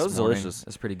casserole this That was morning. delicious.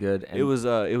 It's pretty good. And it was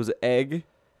egg.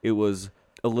 It was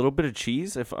a little bit of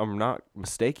cheese, if I'm not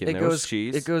mistaken. There was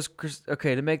cheese. It goes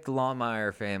okay to make the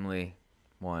Lawmeyer family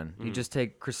one. You just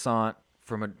take croissant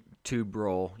from a tube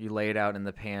roll. You lay it out in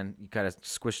the pan. You kind of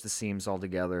squish the seams all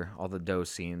together, all the dough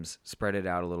seams. Spread it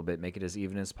out a little bit. Make it as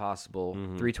even as possible.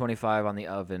 325 on the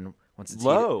oven. Once it's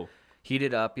low. Heat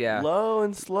it up. Yeah. Low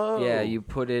and slow. Yeah, you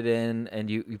put it in, and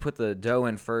you put the dough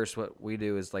in first. What we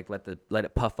do is let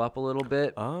it puff up a little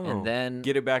bit, and then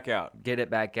get it back out. Get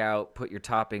it back out. Put your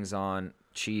toppings on,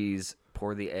 cheese.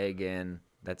 Pour the egg in.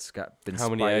 That's been How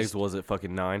many spiced. eggs was it?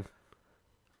 Fucking 9.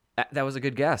 That was a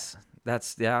good guess.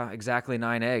 That's exactly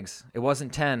 9 eggs. It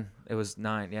wasn't 10. It was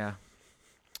 9. Yeah.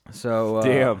 So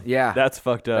Damn. yeah, That's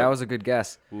fucked up. that was a good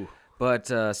guess. Ooh. But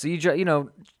so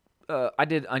I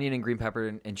did onion and green pepper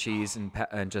and cheese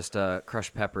and just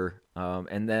crushed pepper,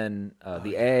 and then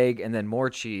the egg, and then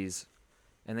more cheese,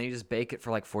 and then you just bake it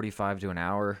for like 45 to an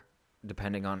hour,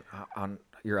 depending on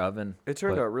your oven. It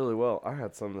turned out really well. I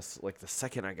had some the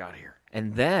second I got here.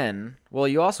 And then,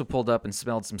 you also pulled up and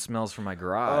smelled some smells from my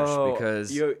garage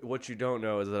because what you don't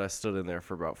know is that I stood in there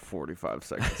for about 45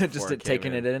 seconds. just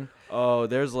taking it in. Oh,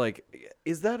 there's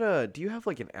is that do you have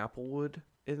like an Applewood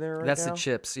in there right That's now? the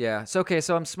chips, yeah. So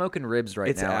I'm smoking ribs right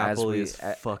It's now apple-y as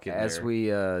as fucking as there.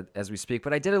 we speak.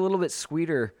 But I did a little bit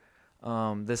sweeter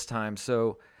this time.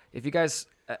 So if you guys,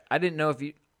 I didn't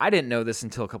know this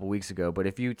until a couple weeks ago. But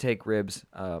if you take ribs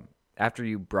after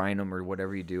you brine them or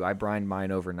whatever you do, I brined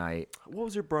mine overnight. What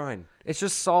was your brine? It's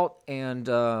just salt and it's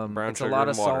a sugar lot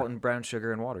and of water. salt and brown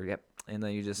sugar and water. Yep. And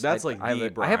then you just That's I have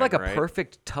the I have like brine, a right?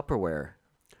 perfect Tupperware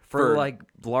for like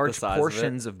large size of it?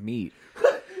 portions of meat.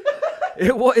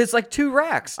 It's like 2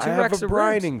 racks. 2 I racks have a of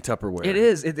ribs. brining Tupperware. It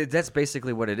is. That's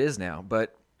basically what it is now.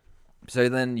 But so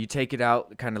then you take it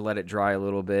out, kind of let it dry a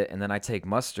little bit, and then I take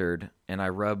mustard and I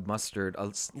rub mustard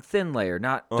a thin layer.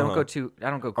 Don't go too. I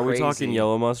don't go Are crazy. we talking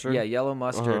yellow mustard? Yeah, yellow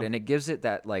mustard, and it gives it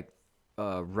that like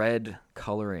red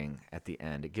coloring at the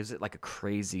end. It gives it like a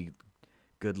crazy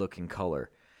good looking color,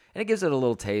 and it gives it a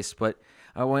little taste. But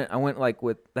I went like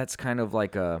with that's kind of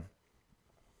like a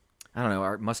I don't know.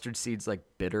 Are mustard seeds like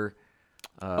bitter?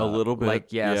 A little bit.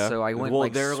 Like yeah. So I went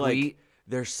like they're sweet.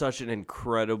 They're such an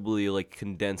incredibly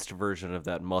condensed version of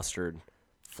that mustard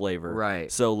flavor. Right.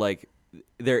 So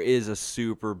there is a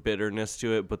super bitterness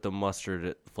to it, but the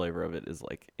mustard flavor of it is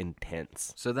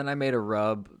intense. So then I made a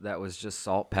rub that was just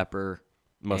salt, pepper,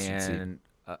 Mustard seed. and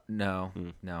no,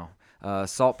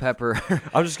 salt, pepper.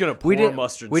 I'm just gonna pour we didn't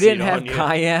mustard we seed didn't have on you.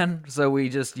 cayenne, so we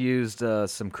just used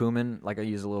some cumin. Like I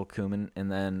used a little cumin,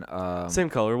 and then Same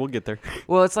color. We'll get there.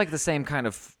 well, it's like the same kind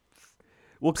of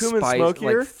Well, cumin's spice,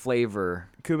 smokier. like flavor.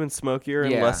 Cumin's smokier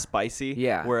and Yeah. less spicy.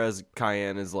 Yeah. Whereas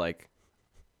cayenne is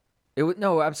It would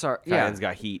no. I'm sorry. cayenne's Yeah,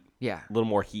 got heat. yeah. A little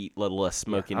more heat, a little less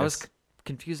smokiness. I was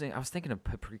confusing. I was thinking of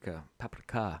paprika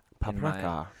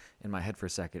in my head for a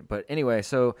second. But anyway,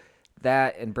 so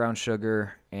that and brown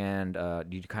sugar, and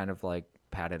you kind of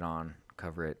pat it on,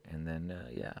 cover it, and then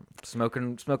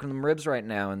smoking them ribs right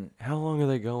now. And How long are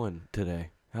they going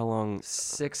today? How long?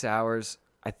 6 hours,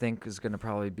 I think, is going to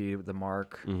probably be the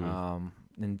mark.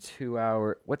 In 2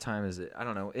 hours, what time is it? I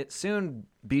don't know. Soon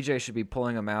BJ should be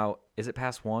pulling them out. Is it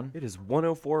past 1? It is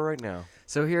 1:04 right now.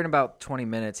 So here in about 20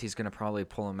 minutes, he's going to probably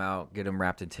pull them out, get them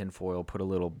wrapped in tinfoil, put a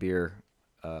little beer,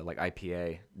 like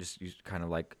IPA, just kind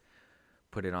of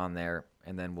put it on there,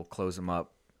 and then we'll close them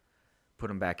up, put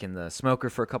them back in the smoker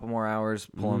for a couple more hours,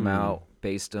 pull them out,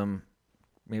 baste them,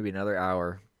 maybe another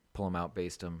hour, pull them out,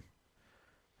 baste them,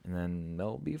 and then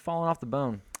they'll be falling off the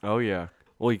bone. Oh yeah.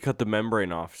 Well, you cut the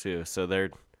membrane off too, so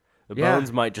the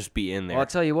bones might just be in there. Well, I'll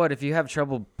tell you what, if you have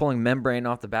trouble pulling membrane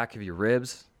off the back of your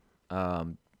ribs,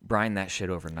 brine that shit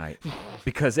overnight.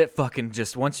 Because it fucking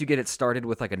just, once you get it started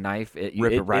with like a knife, it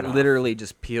off. literally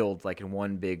just peeled like in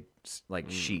one big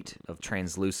sheet of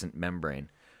translucent membrane.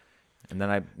 And then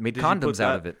I made condoms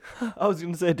out of it. I was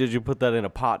gonna say, did you put that in a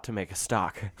pot to make a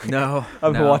stock? No.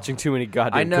 I've been watching too many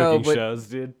goddamn cooking shows,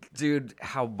 dude. Dude,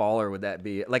 how baller would that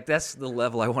be? Like, that's the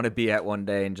level I want to be at one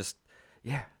day, and just,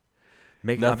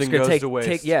 make nothing goes to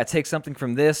waste. Take something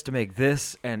from this to make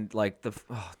this, and like the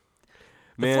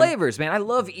flavors, man. I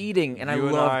love eating and I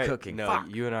love cooking. No, Fuck.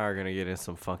 you and I are gonna get in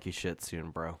some funky shit soon,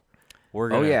 bro. We're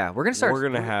gonna start.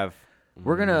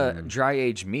 We're gonna dry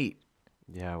age meat.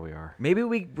 Yeah, we are. Maybe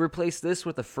we replace this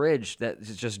with a fridge that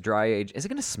is just dry age. Is it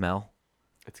gonna smell?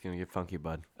 It's gonna get funky,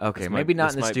 bud. Okay, maybe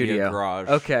not in the studio. Be a garage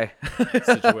okay.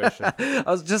 situation. I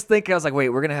was just thinking. I was like, wait,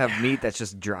 we're gonna have meat that's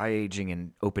just dry aging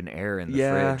in open air in the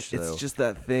fridge. So it's just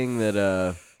that thing that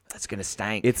that's gonna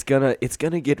stank. It's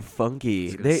gonna get funky.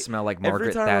 It's gonna smell like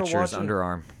Margaret Thatcher's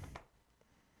underarm.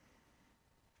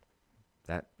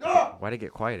 That why'd it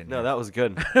get quiet in here? No, that was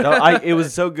good. It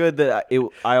was so good that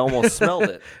I almost smelled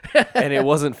it, and it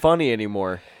wasn't funny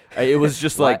anymore. It was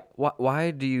just like,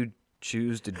 why do you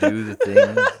choose to do the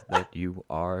things that you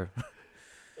are?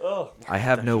 Oh, I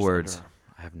have no words.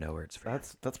 I have no words for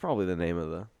that's probably the name of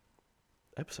the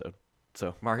episode.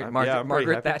 So Margaret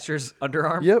Thatcher's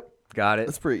underarm. Yep, got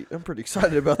it. I'm pretty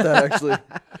excited about that actually.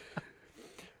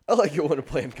 I like it when a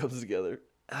plan comes together.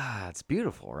 It's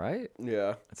beautiful, right?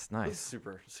 Yeah, it's nice. It's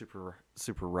super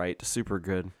right, super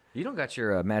good. You don't got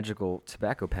your magical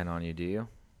tobacco pen on you, do you?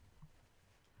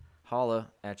 Holla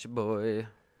at your boy.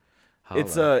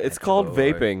 It's called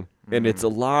vaping, and it's a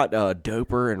lot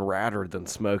doper and radder than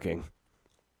smoking.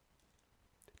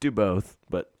 Do both,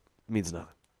 but means nothing.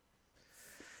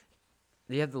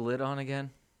 Do you have the lid on again?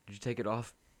 Did you take it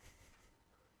off?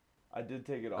 I did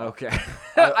take it off. Okay.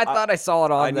 I thought I saw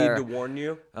it on there. I need to warn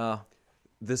you. Oh.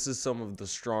 This is some of the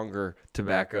stronger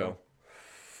tobacco.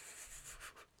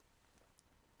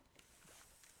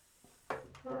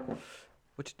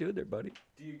 What you doing there, buddy?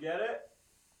 Do you get it?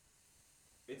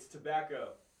 It's tobacco.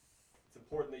 It's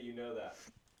important that you know that.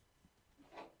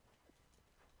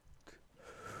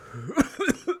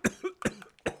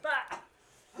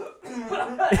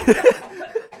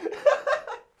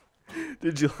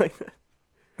 Did you like that?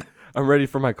 I'm ready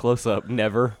for my close up.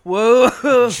 Never.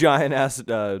 Whoa. Giant ass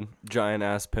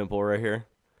pimple right here.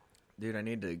 Dude, I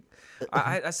need to.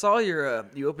 I saw your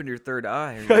you opened your third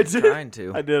eye. Or you were trying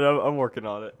to. I did. I'm working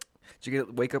on it. Did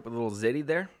you wake up with a little zitty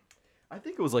there? I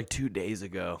think it was like 2 days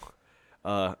ago,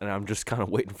 and I'm just kind of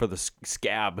waiting for the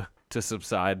scab to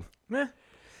subside. Meh.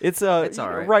 It's all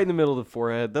right. Right in the middle of the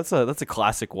forehead. That's a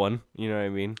classic one. You know what I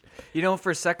mean? You know,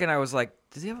 for a second I was like,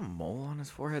 does he have a mole on his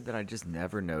forehead that I just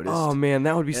never noticed? Oh man,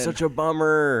 that would be such a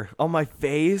bummer. On my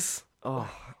face. Oh,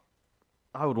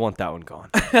 I would want that one gone.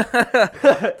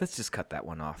 Let's just cut that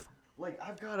one off. Like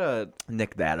I've got to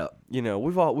nick that up. You know,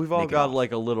 we've all got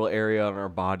like a little area on our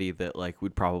body that like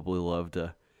we'd probably love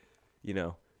to,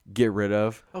 get rid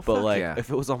of. Oh, but like yeah. if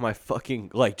it was on my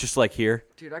fucking just like here.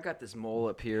 Dude, I got this mole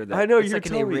up here that I know it's you're like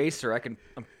an eraser. I'm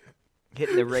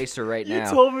hitting the eraser right now. You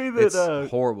told me that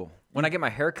it's horrible. When I get my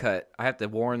hair cut, I have to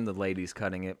warn the ladies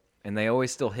cutting it, and they always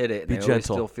still hit it, and they always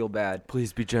still feel bad.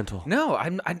 Please be gentle. No,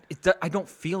 I don't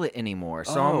feel it anymore.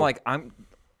 So I'm like,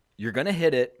 you're gonna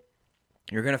hit it,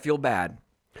 you're gonna feel bad,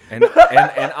 and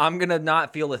I'm gonna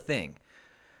not feel a thing.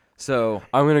 So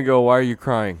I'm gonna go. Why are you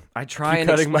crying? I try and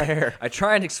cutting my hair. I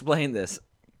try and explain this,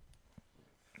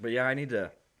 but yeah, I need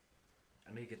to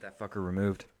get that fucker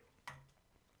removed.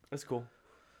 That's cool.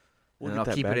 And I'll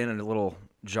keep it in a little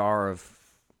jar of.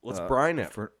 Let's brine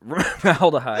it.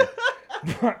 Formaldehyde.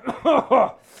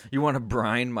 You want to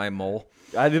brine my mole?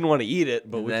 I didn't want to eat it,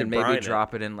 but we can brine it. Then maybe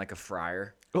drop it in like a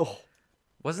fryer. Oh,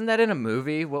 wasn't that in a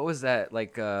movie? What was that?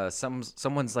 Like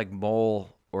someone's like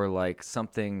mole or like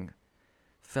something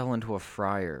fell into a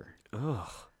fryer. Ugh.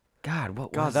 God,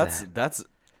 what was that? That's.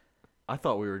 I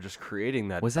thought we were just creating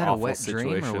that. Was that a wet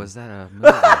situation. dream or was that a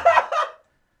movie?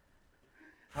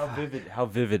 How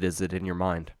vivid is it in your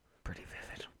mind? Pretty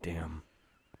vivid. Damn.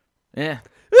 Yeah.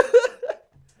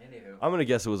 Anywho. I'm gonna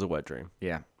guess it was a wet dream.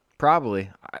 Yeah,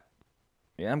 probably.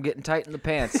 I'm getting tight in the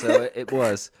pants, so it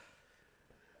was.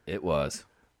 It was.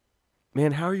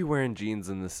 Man, how are you wearing jeans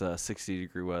in this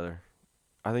 60-degree weather?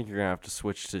 I think you're gonna have to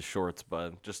switch to shorts,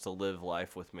 bud, just to live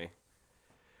life with me.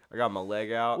 I got my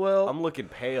leg out. Well- I'm looking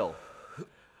pale.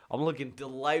 I'm looking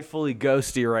delightfully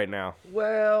ghosty right now.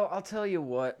 Well, I'll tell you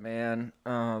what, man.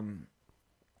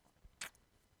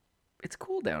 It's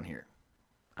cool down here.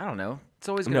 I don't know. It's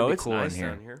always going to be it's cool nice in here.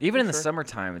 down here, Even for in the sure.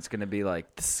 summertime, it's going to be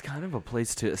like, This is kind of a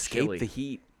place to escape Chilly. the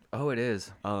heat. oh, it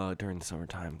is. During the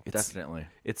summertime. Definitely.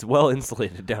 It's well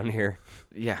insulated down here,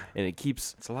 Yeah. and it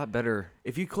keeps. It's a lot better.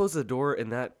 If you close the door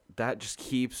and that just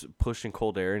keeps pushing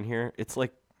cold air in here, it's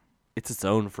like it's its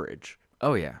own fridge.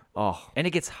 Oh, yeah. Oh, And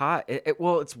it gets hot.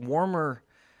 Well, it's warmer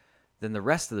than the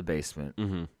rest of the basement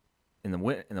in the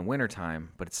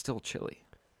wintertime, but it's still chilly.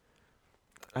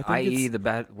 I think I.e., it's, the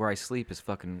bed where I sleep is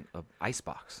fucking a ice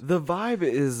box. the vibe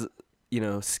is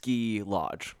ski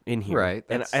lodge in here, Right,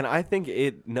 And that's- and I think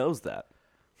it knows that,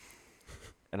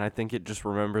 and I think it just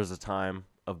remembers a time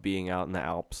of being out in the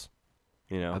Alps,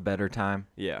 A better time.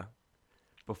 yeah,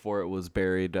 before it was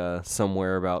buried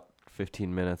somewhere about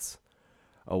 15 minutes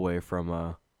away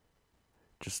from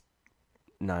just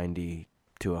 90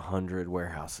 to 100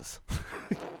 warehouses.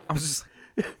 I was just,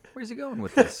 where's he going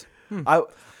with this?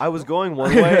 I was going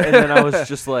one way, and then I was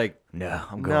just like, No,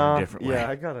 I'm going nah, a different way. yeah,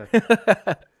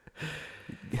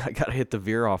 I gotta hit the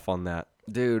veer off on that.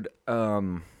 Dude,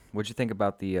 what'd you think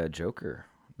about the Joker?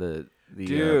 The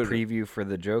Dude. preview for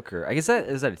the Joker. I guess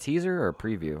is that a teaser or a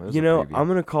preview? It was You a know, preview. I'm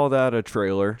gonna call that a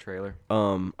trailer. trailer.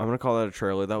 I'm gonna call that a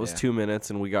trailer. That was Yeah. 2 minutes,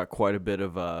 and we got quite a bit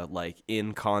of like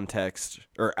in context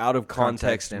or out of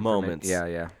context moments.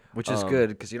 Yeah. Which is good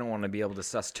because you don't want to be able to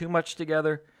suss too much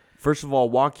together. First of all,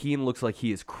 Joaquin looks like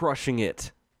he is crushing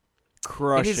it. He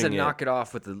Crushing needs to it. knock it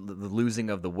off with the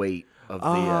losing of the weight of the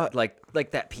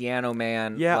like that Piano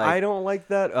Man. Yeah, like, I don't like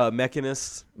that.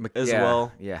 Mechanist as yeah,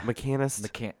 well. yeah. Mechanist.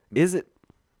 Is Is it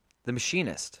the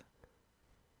Machinist?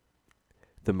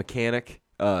 The Mechanic?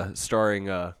 Starring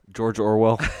George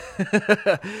Orwell.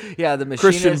 Yeah, the Machinist.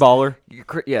 Christian Baller.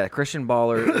 Yeah, Christian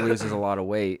Baller loses a lot of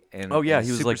weight. And Oh yeah, and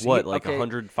he was super- like what, like okay,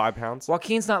 105 pounds?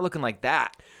 Joaquin's not looking like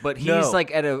that, but he's No.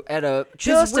 like at a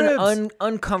just an ribs.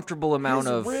 uncomfortable amount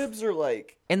His of ribs are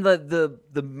like. and the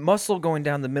muscle going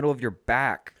down the middle of your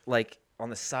back, like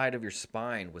on the side of your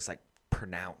spine, was like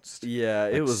pronounced. Yeah,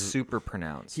 Like, it was. super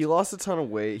pronounced. He lost a ton of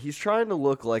weight. He's trying to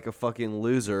look like a fucking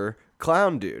loser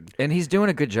clown dude. And he's doing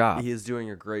a good job. He is doing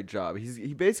a great job.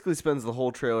 He basically spends the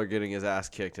whole trailer getting his ass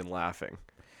kicked and laughing.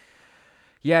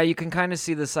 Yeah, you can kind of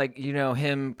see this, like,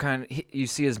 him kind of, you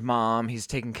see his mom, he's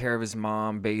taking care of his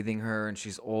mom, bathing her, and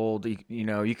she's old.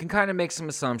 You can kind of make some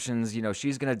assumptions,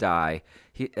 she's going to die.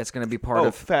 That's going to be part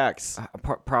of, facts.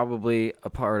 probably a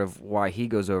part of why he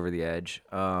goes over the edge.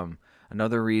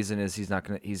 Another reason is he's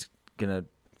going to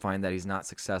find that he's not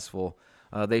successful.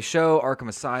 They show Arkham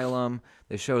Asylum,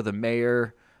 they show the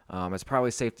mayor. It's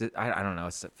probably safe to, I don't know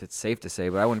if it's safe to say,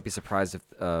 but I wouldn't be surprised if,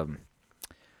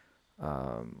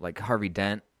 like Harvey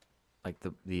Dent, like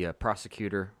the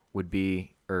prosecutor would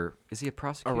be, or is he a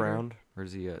prosecutor Around. or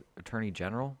is he a attorney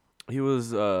general? He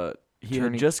was he had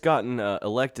Attorney- just gotten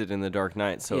elected in the Dark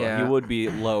Knight, so Yeah. he would be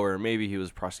lower. Maybe he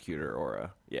was prosecutor or I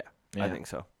Yeah. think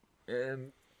so.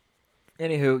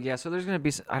 Anywho, yeah. So there's gonna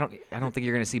be. I don't think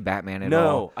you're gonna see Batman at all.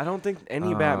 No, I don't think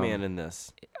any Batman in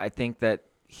this. I think that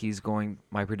he's going.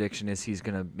 My prediction is he's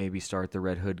gonna maybe start the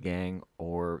Red Hood gang,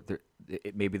 or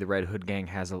maybe the Red Hood gang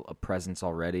has a presence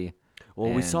already. Well,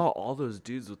 we And- saw all those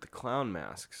dudes with the clown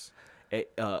masks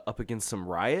up against some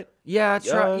riot Yeah,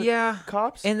 Uh, yeah.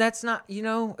 cops. And that's not.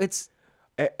 It's.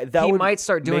 That He would might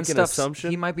start doing make an stuff. assumption.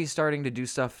 He might be starting to do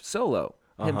stuff solo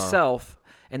himself,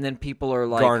 and then people are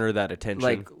like garner that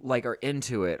attention. like are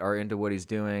into it, are into what he's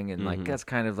doing, and Mm-hmm. like that's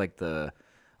kind of like the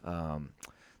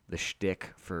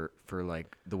shtick for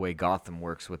like the way Gotham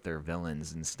works with their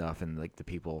villains and stuff, and like the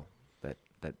people that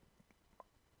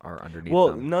are underneath well,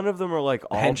 them. none of them are like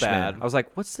all Henchmen. bad. I was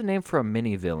like, what's the name for a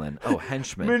mini villain? Oh,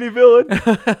 henchman. Mini villain.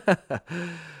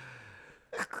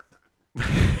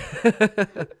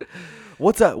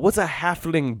 What's a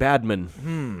halfling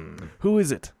badman? Who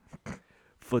is it?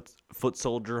 Foot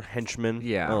soldier henchman.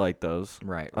 Yeah. I like those.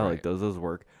 Right, I like right. those. Those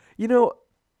work.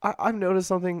 I've noticed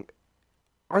something.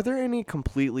 Are there any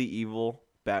completely evil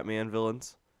Batman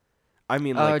villains? I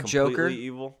mean, like completely Joker?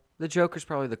 evil. The Joker's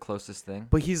probably the closest thing.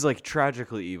 But he's like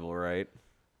tragically evil, right?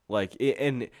 Like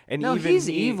and No, even he's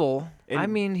he- evil. I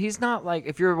and- mean, he's not like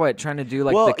if you're trying to do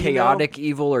like Well, the chaotic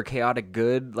evil or chaotic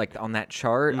good, like on that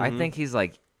chart. I think he's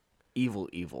like evil,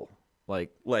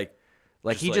 like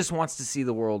just he like- just wants to see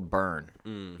the world burn.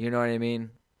 You know what I mean?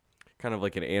 kind of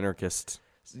like an anarchist.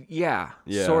 Yeah,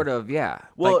 Yeah. sort of. Yeah.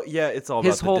 Well, Like, yeah, it's all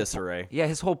his about whole the disarray. Yeah,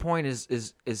 his whole point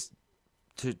is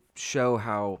to show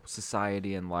how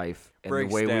society and life and Breaks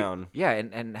the way down.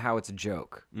 and how it's a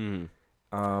joke. Mm.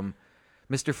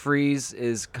 Mr. Freeze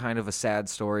is kind of a sad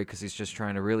story because he's just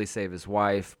trying to really save his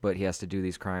wife, but he has to do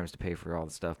these crimes to pay for all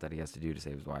the stuff that he has to do to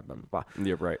save his wife. Blah blah blah.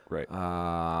 Yeah, right.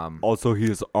 Also,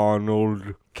 he is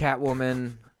Arnold.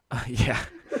 Catwoman, yeah.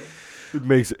 It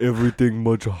makes everything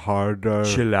much harder.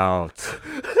 Chill out.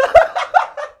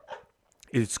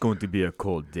 It's going to be a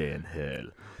cold day in hell.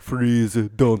 Freeze,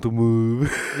 don't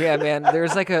move. Yeah, man.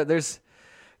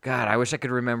 God, I wish I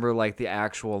could remember like the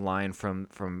actual line from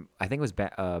I think it was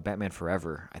Batman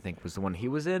Forever. I think was the one he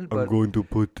was in. But I'm going to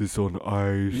put this on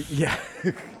ice. yeah,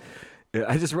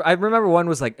 yeah. I remember one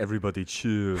was like everybody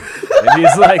chill, and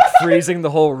he's like freezing the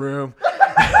whole room.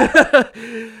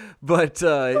 But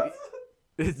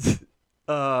it's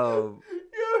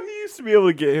He used to be able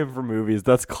to get him for movies.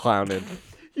 That's clowning.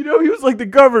 He was like the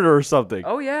governor or something.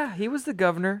 oh yeah, he was the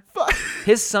governor.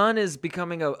 His son is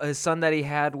becoming his son that he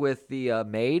had with the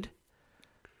maid.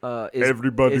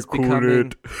 Everybody is call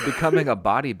becoming a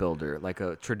bodybuilder, like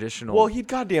a traditional. Well, he'd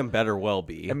goddamn better well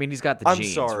be. I mean, he's got the I'm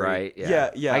genes, sorry. right? Yeah.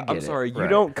 I get I'm it. sorry. You Right.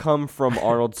 don't come from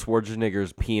Arnold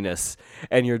Schwarzenegger's penis,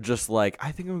 and you're just like,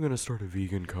 I think I'm gonna start a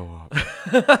vegan co-op.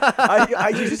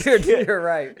 I just can't. You're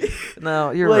right. No,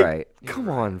 you're Like, right. Come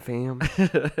on, fam.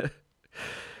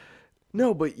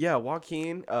 No, but yeah,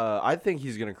 Joaquin. I think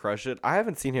he's gonna crush it. I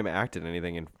haven't seen him act in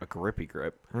anything in a grippy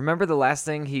grip. Remember the last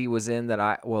thing he was in the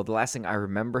last thing I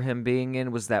remember him being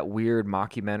in was that weird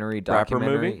Rapper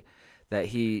documentary movie? that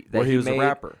he Where he was a made.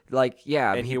 rapper. Like,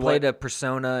 yeah, And he he played went- a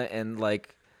persona and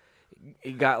like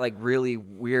he got like really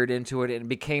weird into it and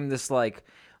became this like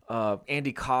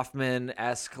Andy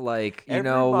Kaufman-esque like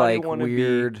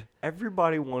weird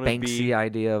Everybody want to Banksy be.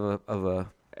 idea of a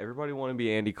Everybody want to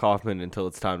be Andy Kaufman until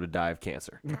it's time to die of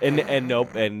cancer. And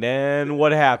nope. And then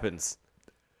what happens?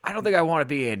 I don't think I want to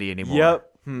be Andy anymore.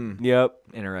 Yep. Yep.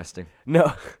 Interesting.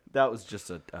 No, that was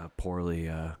just a poorly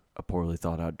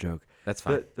thought out joke. That's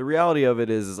fine. The reality of it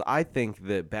is I think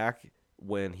that back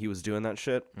when he was doing that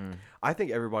shit, I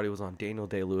think everybody was on Daniel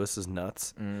Day-Lewis's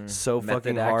nuts so Method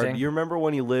fucking hard. acting? You remember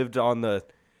when he lived on the,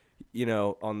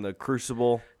 on the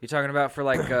Crucible? You talking about for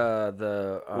like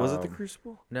the Was it the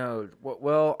Crucible? No,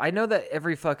 well, I know that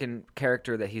every fucking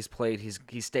character that he's played,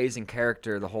 he stays in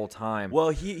character the whole time. Well,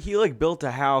 he like built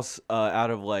a house out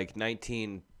of like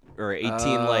 19 or 18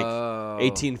 like Oh.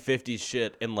 1850s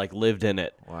shit and like lived in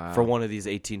it Wow. for one of these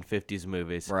 1850s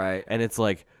movies. Right. And it's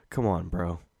like, come on,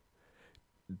 bro.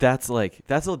 That's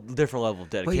a different level of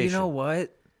dedication. But you know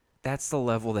what? That's the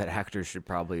level that actors should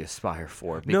probably aspire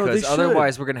for. No, they Because should.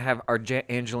 otherwise, we're gonna have our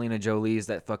Angelina Jolies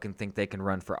that fucking think they can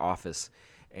run for office,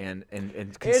 and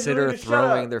consider Angelina, shut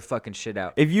throwing up. their fucking shit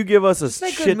out. If you give us a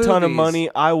make good shit ton of movies. money,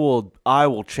 I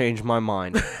will change my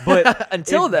mind. But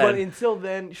Until then. but until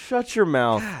then, shut your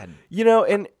mouth. God.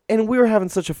 And we were having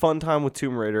such a fun time with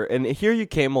Tomb Raider, and here you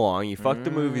came along, you fucked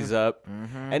the movies up,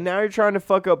 and now you're trying to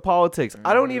fuck up politics.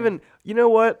 I don't even. You know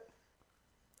what?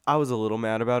 I was a little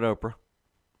mad about Oprah.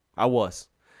 I was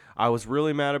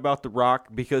really mad about The Rock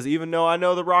because even though I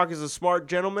know The Rock is a smart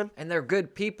gentleman And they're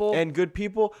good people, and good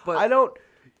people, But I don't.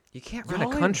 you can't run Y'all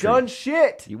a ain't country. done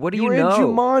shit. What do you you were know? in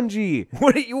Jumanji.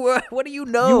 What do you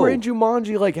know? You were in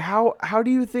Jumanji. Like, how do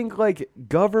you think, like,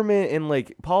 government and,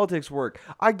 like, politics work?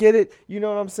 I get it. You know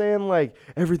what I'm saying? Like,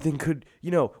 everything could,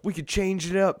 we could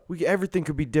change it up. Everything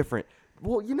could be different.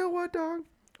 Well, you know what, dog?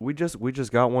 We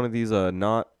just got one of these,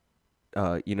 one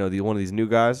of these new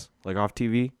guys, like, off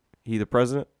TV. He the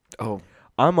president. Oh,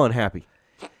 I'm unhappy.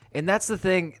 and that's the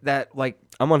thing that like.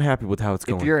 I'm unhappy with how it's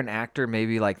going. If you're an actor,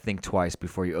 maybe like think twice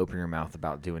before you open your mouth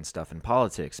about doing stuff in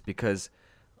politics because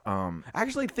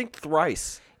Actually, think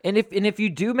thrice. and if you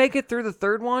do make it through the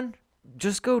third one,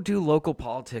 just go do local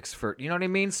politics for you know what I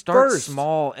mean? Start First.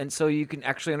 small and so you can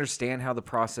actually understand how the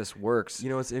process works. You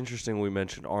know, it's interesting we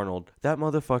mentioned Arnold. That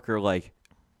motherfucker, like,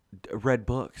 read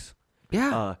books.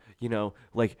 Yeah.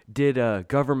 Did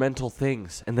governmental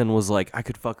things and then was like, I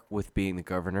could fuck with being the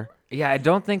governor. Yeah, I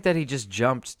don't think that he just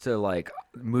jumped to like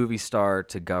movie star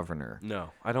to governor.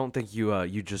 No, I don't think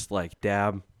you just like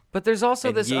dab. But there's also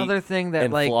And this yeet other thing that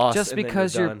and like floss just and then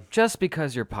because you're you're done. just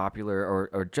because you're popular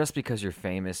or just because you're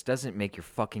famous doesn't make your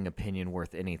fucking opinion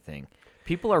worth anything.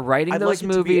 People are writing I'd those like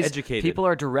it to be movies. educated. People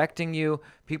are directing you.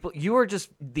 You are just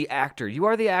the actor. You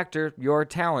are the actor. You're a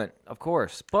talent, of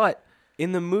course. But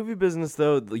In the movie business,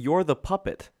 though, you're the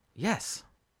puppet. yes.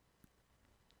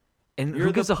 And You're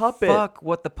who the gives a puppet. fuck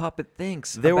what the puppet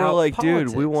thinks? They were about like,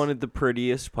 politics? dude, we wanted the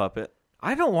prettiest puppet.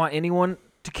 I don't want anyone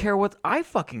to care what I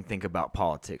fucking think about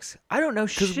politics. I don't know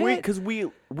shit. Because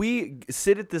we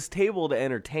sit at this table to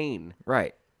entertain.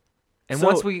 Right. And So-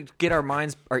 once we get our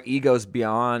egos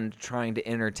beyond trying to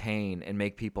entertain and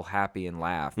make people happy and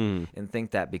laugh Hmm. and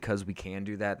think that because we can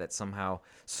do that, that somehow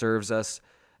serves us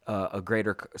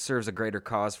serves a greater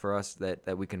cause for us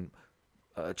that we can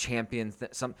champion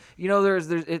some. You know, there's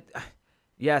it.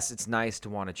 Yes, it's nice to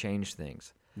want to change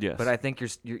things. Yes. But I think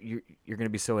you're going to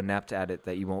be so inept at it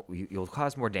that you'll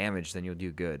cause more damage than you'll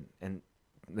do good. And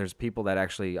there's people that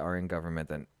actually are in government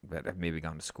that have maybe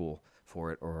gone to school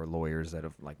for it, or lawyers that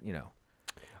have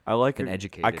I like been it.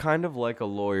 educated. I kind of like a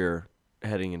lawyer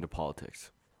heading into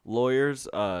politics. Lawyers,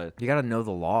 you got to know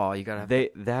the law. You got to.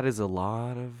 that is a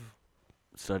lot of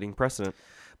studying precedent.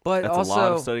 But That's also, a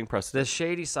lot of studying the precedent.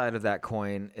 shady side of that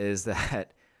coin is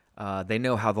that they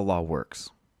know how the law works.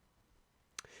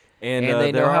 And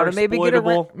They know how to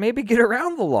maybe get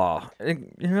around the law.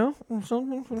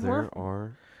 There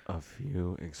are a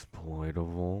few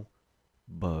exploitable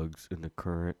bugs in the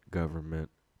current government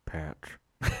patch,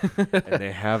 and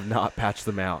they have not patched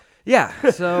them out. Yeah.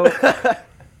 So.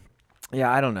 Yeah,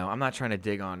 I don't know. I'm not trying to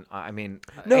dig on. I mean,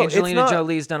 No, it's Angelina not-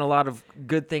 Jolie's done a lot of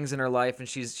good things in her life, and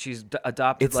she's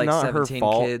adopted It's like not her 17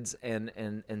 fault. kids and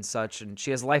such, and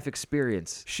she has life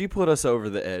experience. She put us over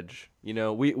the edge. You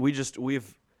know,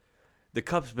 we've the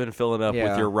cup's been filling up Yeah.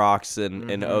 with your Rocks and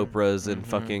Oprahs and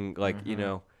fucking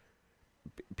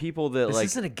people that This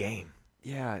isn't a game.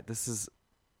 yeah, this is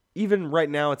even right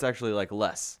now it's actually like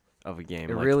less of a game.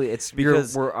 It Like, really, it's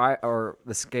because- or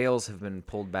the scales have been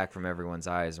pulled back from everyone's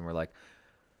eyes, and we're like,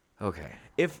 okay,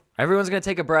 if everyone's gonna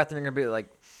take a breath, and they're gonna be like,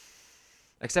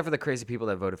 except for the crazy people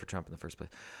that voted for Trump in the first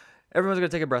place, everyone's gonna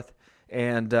take a breath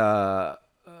and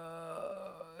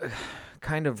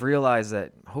kind of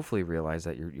hopefully realize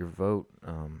that your vote,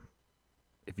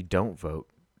 if you don't vote,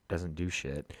 doesn't do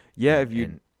shit. yeah, And- if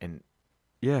you and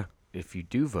yeah, if you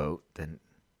do vote, then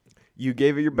you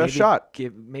gave it your best maybe shot.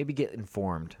 maybe get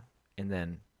informed, and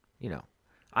then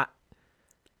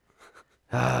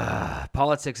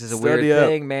politics is a Study weird up.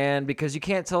 thing, man, because you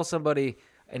can't tell somebody,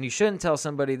 and you shouldn't tell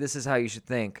somebody this is how you should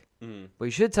think, but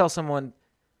you should tell someone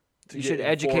you get should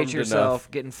educate informed yourself,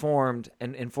 enough. get informed,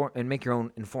 and make your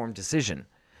own informed decision.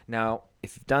 Now,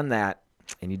 if you've done that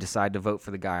and you decide to vote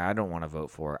for the guy I don't want to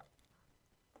vote for,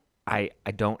 I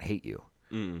don't hate you.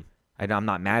 I'm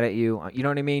not mad at you. You know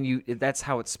what I mean? That's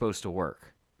how it's supposed to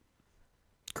work.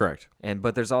 Correct.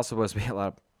 But there's also supposed to be a lot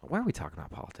of. Why are we talking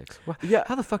about politics? Yeah.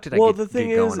 How the fuck did Well, I get, the thing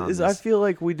get going on is this? I feel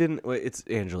like we didn't. Wait, it's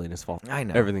Angelina's fault. I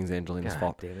know. Everything's Angelina's God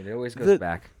fault. damn it, it always goes The-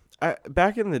 back.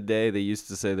 Back in the day, they used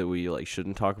to say that we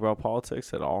shouldn't talk about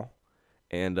politics at all,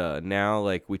 and now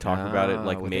we talk about it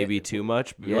with maybe it- too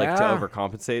much, to Yeah.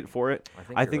 overcompensate for it. I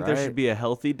I think think you're there should right. be a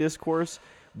healthy discourse,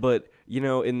 but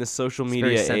in the social It's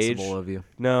media very age, sensible of you.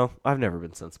 no, I've never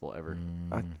been sensible ever.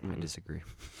 I disagree.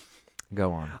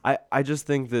 Go on. I just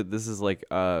think that this is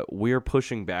we're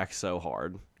pushing back so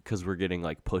hard because we're getting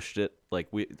pushed it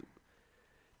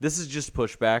this is just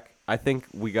pushback. I think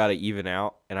we got to even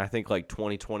out, and I think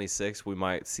 2026 we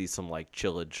might see some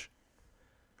chillage.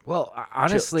 Well,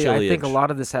 honestly, I think a chillage.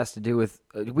 lot of this has to do with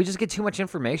we just get too much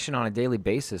information on a daily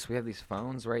basis. We have these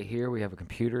phones right here. We have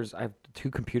computers. I have 2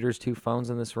 computers, 2 phones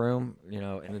in this room.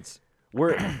 And it's We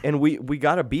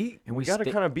gotta be, And we we gotta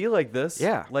sti- kind of be like this.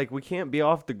 Yeah. we can't be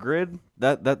off the grid.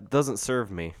 That doesn't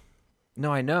serve me.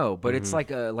 no, I know, but it's like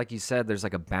you said, there's a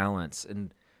balance,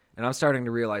 and I'm starting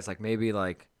to realize maybe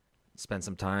spend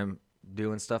some time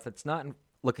doing stuff that's not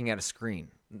looking at a screen,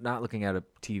 not looking at a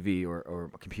TV or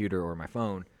a computer or my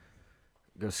phone.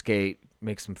 Go skate,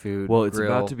 make some food. Well, it's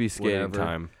grill, about to be skating whatever.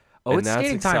 time. Oh, and it's that's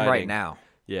skating time right exciting. now.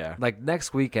 Yeah.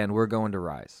 Next weekend, we're going to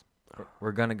Rise.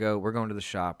 We're going to the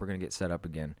shop. We're going to get set up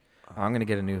again. I'm going to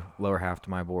get a new lower half to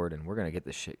my board, and we're going to get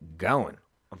this shit going.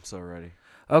 I'm so ready.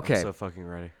 Okay. I'm so fucking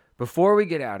ready. Before we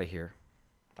get out of here,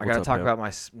 I got to up, talk man?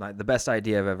 about the best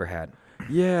idea I've ever had.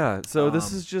 Yeah. So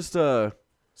this is just So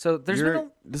there's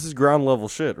been this is ground level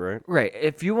shit, right? right.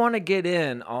 If you want to get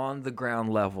in on the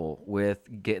ground level with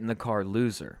Get in the Car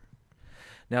Loser,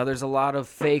 now there's a lot of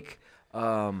fake,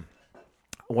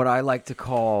 what I like to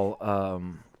call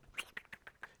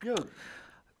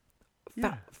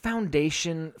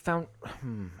foundation.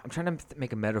 I'm trying to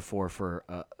make a metaphor for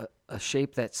a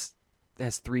shape that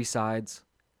has 3 sides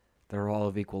that are all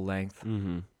of equal length,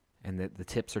 and the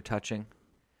tips are touching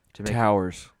to make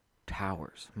Towers,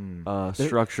 towers.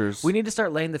 structures. We need to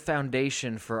start laying the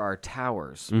foundation for our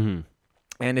towers. Mm-hmm.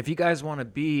 And if you guys want to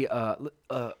be,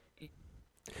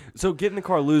 So Get in the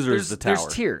Car Loser is the tower.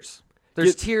 there's tiers.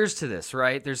 There's tiers to this,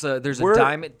 right? There's a We're-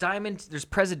 diamond. There's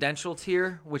presidential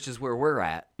tier, which is where we're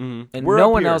at, and We're no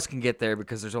up one here. else can get there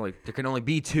because there can only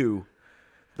be 2.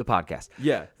 The podcast,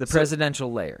 Yeah. the So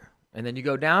presidential layer, and then you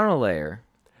go down a layer,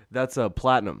 that's a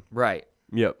platinum. right?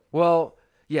 Yep. Well,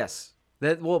 yes,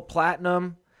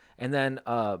 platinum, and then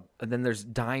there's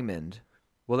diamond.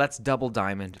 Well, that's double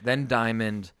diamond, then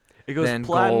diamond. It goes then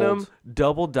platinum, gold.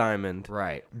 double diamond,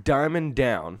 Right. diamond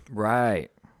down, Right.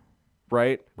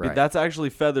 right? Right. That's actually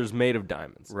feathers made of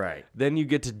diamonds. Right. Then you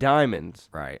get to diamonds.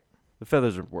 Right. The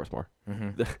feathers are worth more.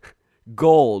 Mm-hmm.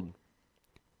 Gold.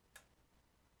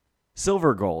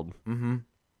 Silver gold.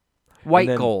 White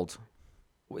then- gold.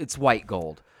 It's white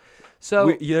gold.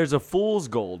 So There's a fool's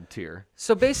gold tier.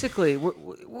 So basically,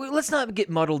 let's not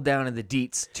get muddled down in the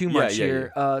deets too much yeah,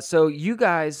 here. So you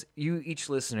guys, each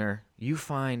listener, you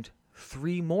find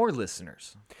 3 more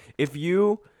listeners. If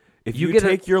you You get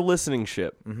take your listening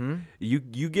ship, you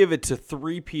give it to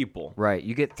 3 people. Right.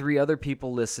 You get 3 other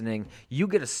people listening. You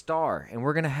get a star, and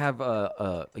we're gonna have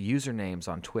usernames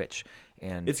on Twitch,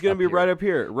 and It's gonna be here. right up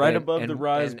here, right And- above the and-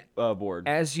 Rise and board.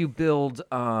 As you build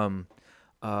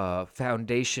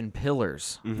foundation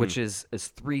pillars, which is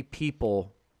 3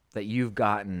 people that you've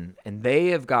gotten, and they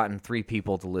have gotten 3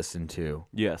 people to listen to.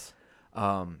 Yes.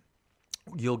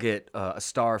 You'll get a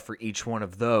star for each one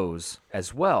of those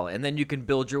as well, and then you can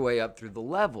build your way up through the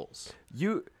levels.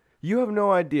 You have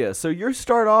no idea. So you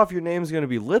start off, your name's gonna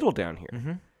be little down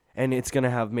here, and it's gonna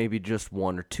have maybe just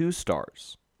 1 or 2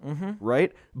 stars.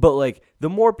 Right? But like the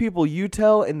more people you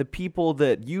tell and the people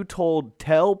that you told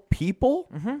tell people,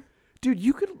 dude,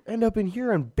 you could end up in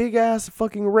here on big ass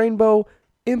fucking rainbow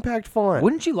impact font.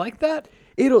 Wouldn't you like that?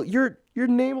 Your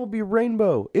name will be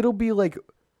rainbow. It'll be like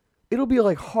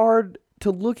hard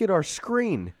to look at our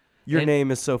screen. Your And- name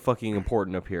is so fucking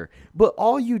important up here. But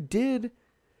all you did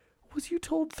was you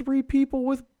told 3 people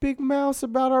with Big Mouse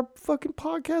about our fucking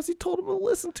podcast. You told them to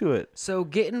listen to it. So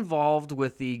get involved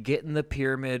with the Get in the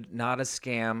Pyramid, Not a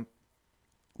Scam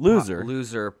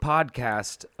Loser.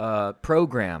 podcast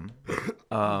program.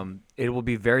 It will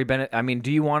be very I mean,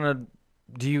 do you want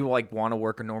to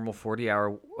work a normal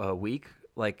 40-hour week,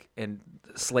 like, and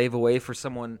slave away for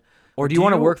someone, or do you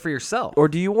want to work for yourself? Or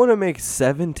do you want to make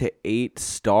 7 to 8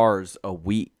 stars a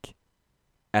week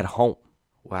at home?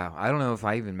 Wow, I don't know if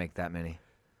I even make that many.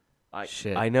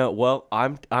 Shit. I know. Well,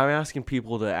 I'm asking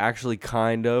people to actually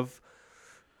kind of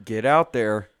get out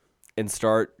there and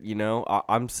start.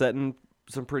 I'm setting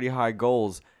some pretty high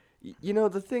goals.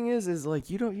 The thing is like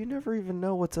you never even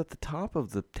know what's at the top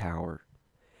of the tower.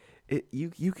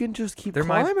 You can just keep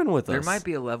climbing with us. There might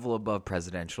be a level above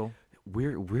presidential.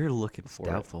 We're looking for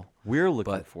Doubtful. it. We're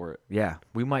looking But- for it. Yeah,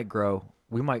 we might grow.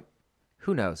 We might.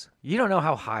 Who knows? You don't know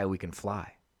how high we can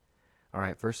fly. All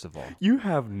right, first of all. You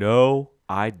have no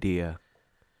idea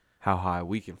how high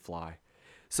we can fly.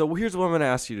 So here's what I'm going to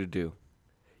ask you to do.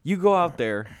 You go out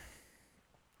there,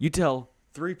 you tell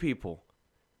 3 people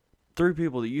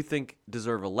that you think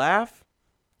deserve a laugh,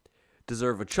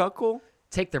 deserve a chuckle.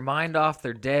 Take their mind off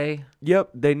their day.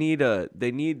 Yep, they need a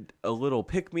little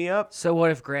pick me up. So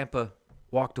what if Grandpa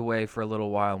walked away for a little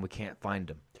while and we can't find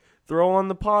him? Throw on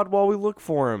the pod while we look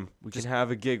for him. We can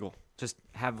have a giggle. Just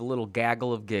have a little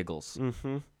gaggle of giggles.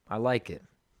 Mm-hmm. I like it.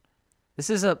 This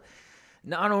is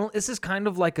this is kind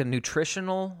of like a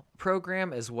nutritional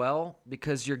program as well,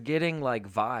 because you're getting like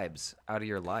vibes out of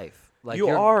your life. Like You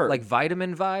are. like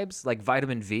vitamin vibes, like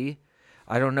vitamin V.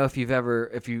 I don't know if you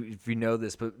know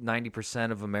this, but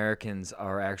 90% of Americans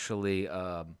are actually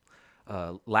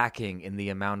lacking in the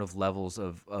amount of levels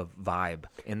of vibe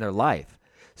in their life.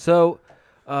 So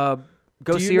go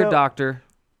Do you see your know- doctor.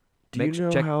 Do you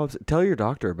know check- how? Tell your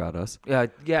doctor about us.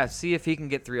 Yeah. See if he can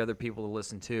get 3 other people to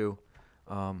listen too.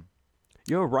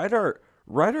 Write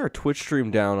our Twitch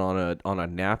stream down on a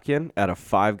napkin at a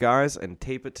Five Guys and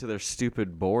tape it to their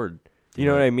stupid board. You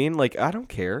know what I mean? Like, I don't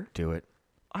care. Do it.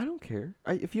 I don't care.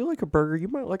 If you like a burger, you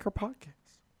might like our podcast.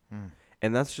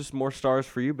 And that's just more stars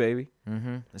for you, baby.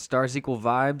 Mm-hmm. Stars equal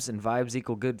vibes, and vibes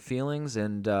equal good feelings,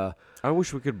 and I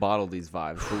wish we could bottle these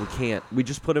vibes, but we can't. We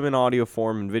just put them in audio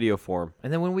form and video form.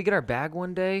 then when we get our bag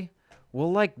one day,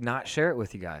 we'll like not share it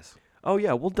with you guys. Oh,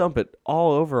 yeah, we'll dump it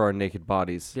all over our naked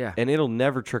bodies. Yeah. And it'll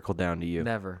never trickle down to you.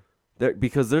 Never.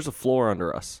 Because there's a floor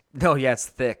under us. No, yeah, it's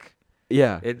thick.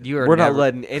 Yeah. You are We're not never-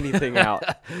 letting anything out.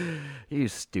 You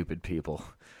stupid people.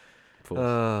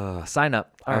 Fools. Sign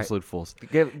up. All right. Absolute fools.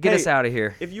 Get Hey, us out of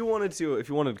here. If you wanted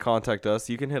to contact us,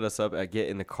 you can hit us up at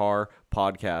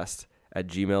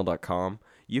getinthecarpodcast@gmail.com.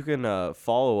 You can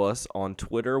follow us on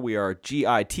Twitter. We are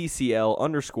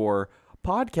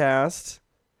GITCL_podcast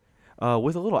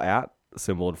with a little @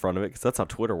 symbol in front of it, because that's how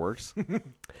Twitter works.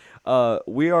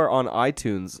 We are on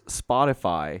iTunes,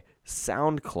 Spotify,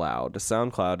 SoundCloud.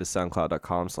 SoundCloud is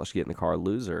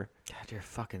soundcloud.com/getinthecarloser. God, you're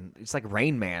fucking. It's like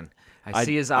Rain Man. I I-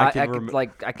 see his I eye. can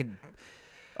I could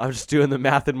I'm just doing the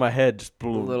math in my head. Just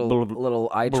little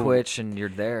eye twitch, and you're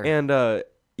there. And I'll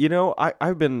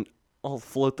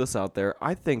float this out there.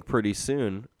 I think pretty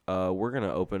soon we're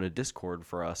gonna open a Discord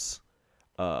for us.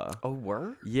 Oh,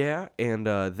 were? Yeah, and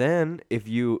then if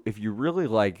you really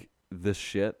like this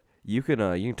shit, you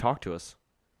can talk to us.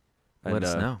 Let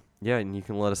us know. Yeah, and you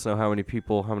can let us know how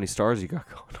many stars you got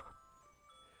going on.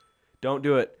 Don't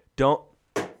do it. Don't.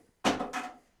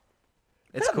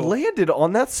 It's That cool. landed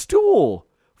on that stool.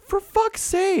 For fuck's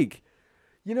sake.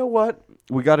 You know what?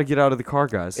 We got to get out of the car,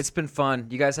 guys. It's been fun.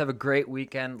 You guys have a great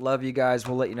weekend. Love you guys.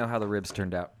 We'll let you know how the ribs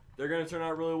turned out. They're going to turn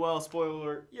out really well. Spoiler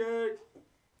alert. Yay.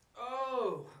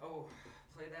 Oh,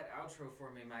 play that outro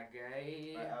for me, my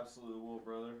guy. I absolutely will,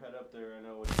 brother. Head up there. I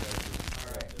know what you got to do.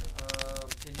 All right.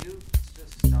 Can you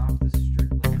just stop the stream?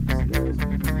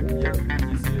 Yep.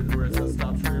 You see it where it says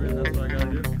stop streaming? That's what I got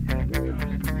to do.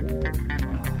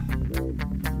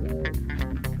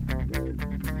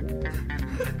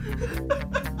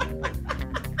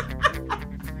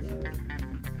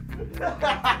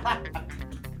 Got it.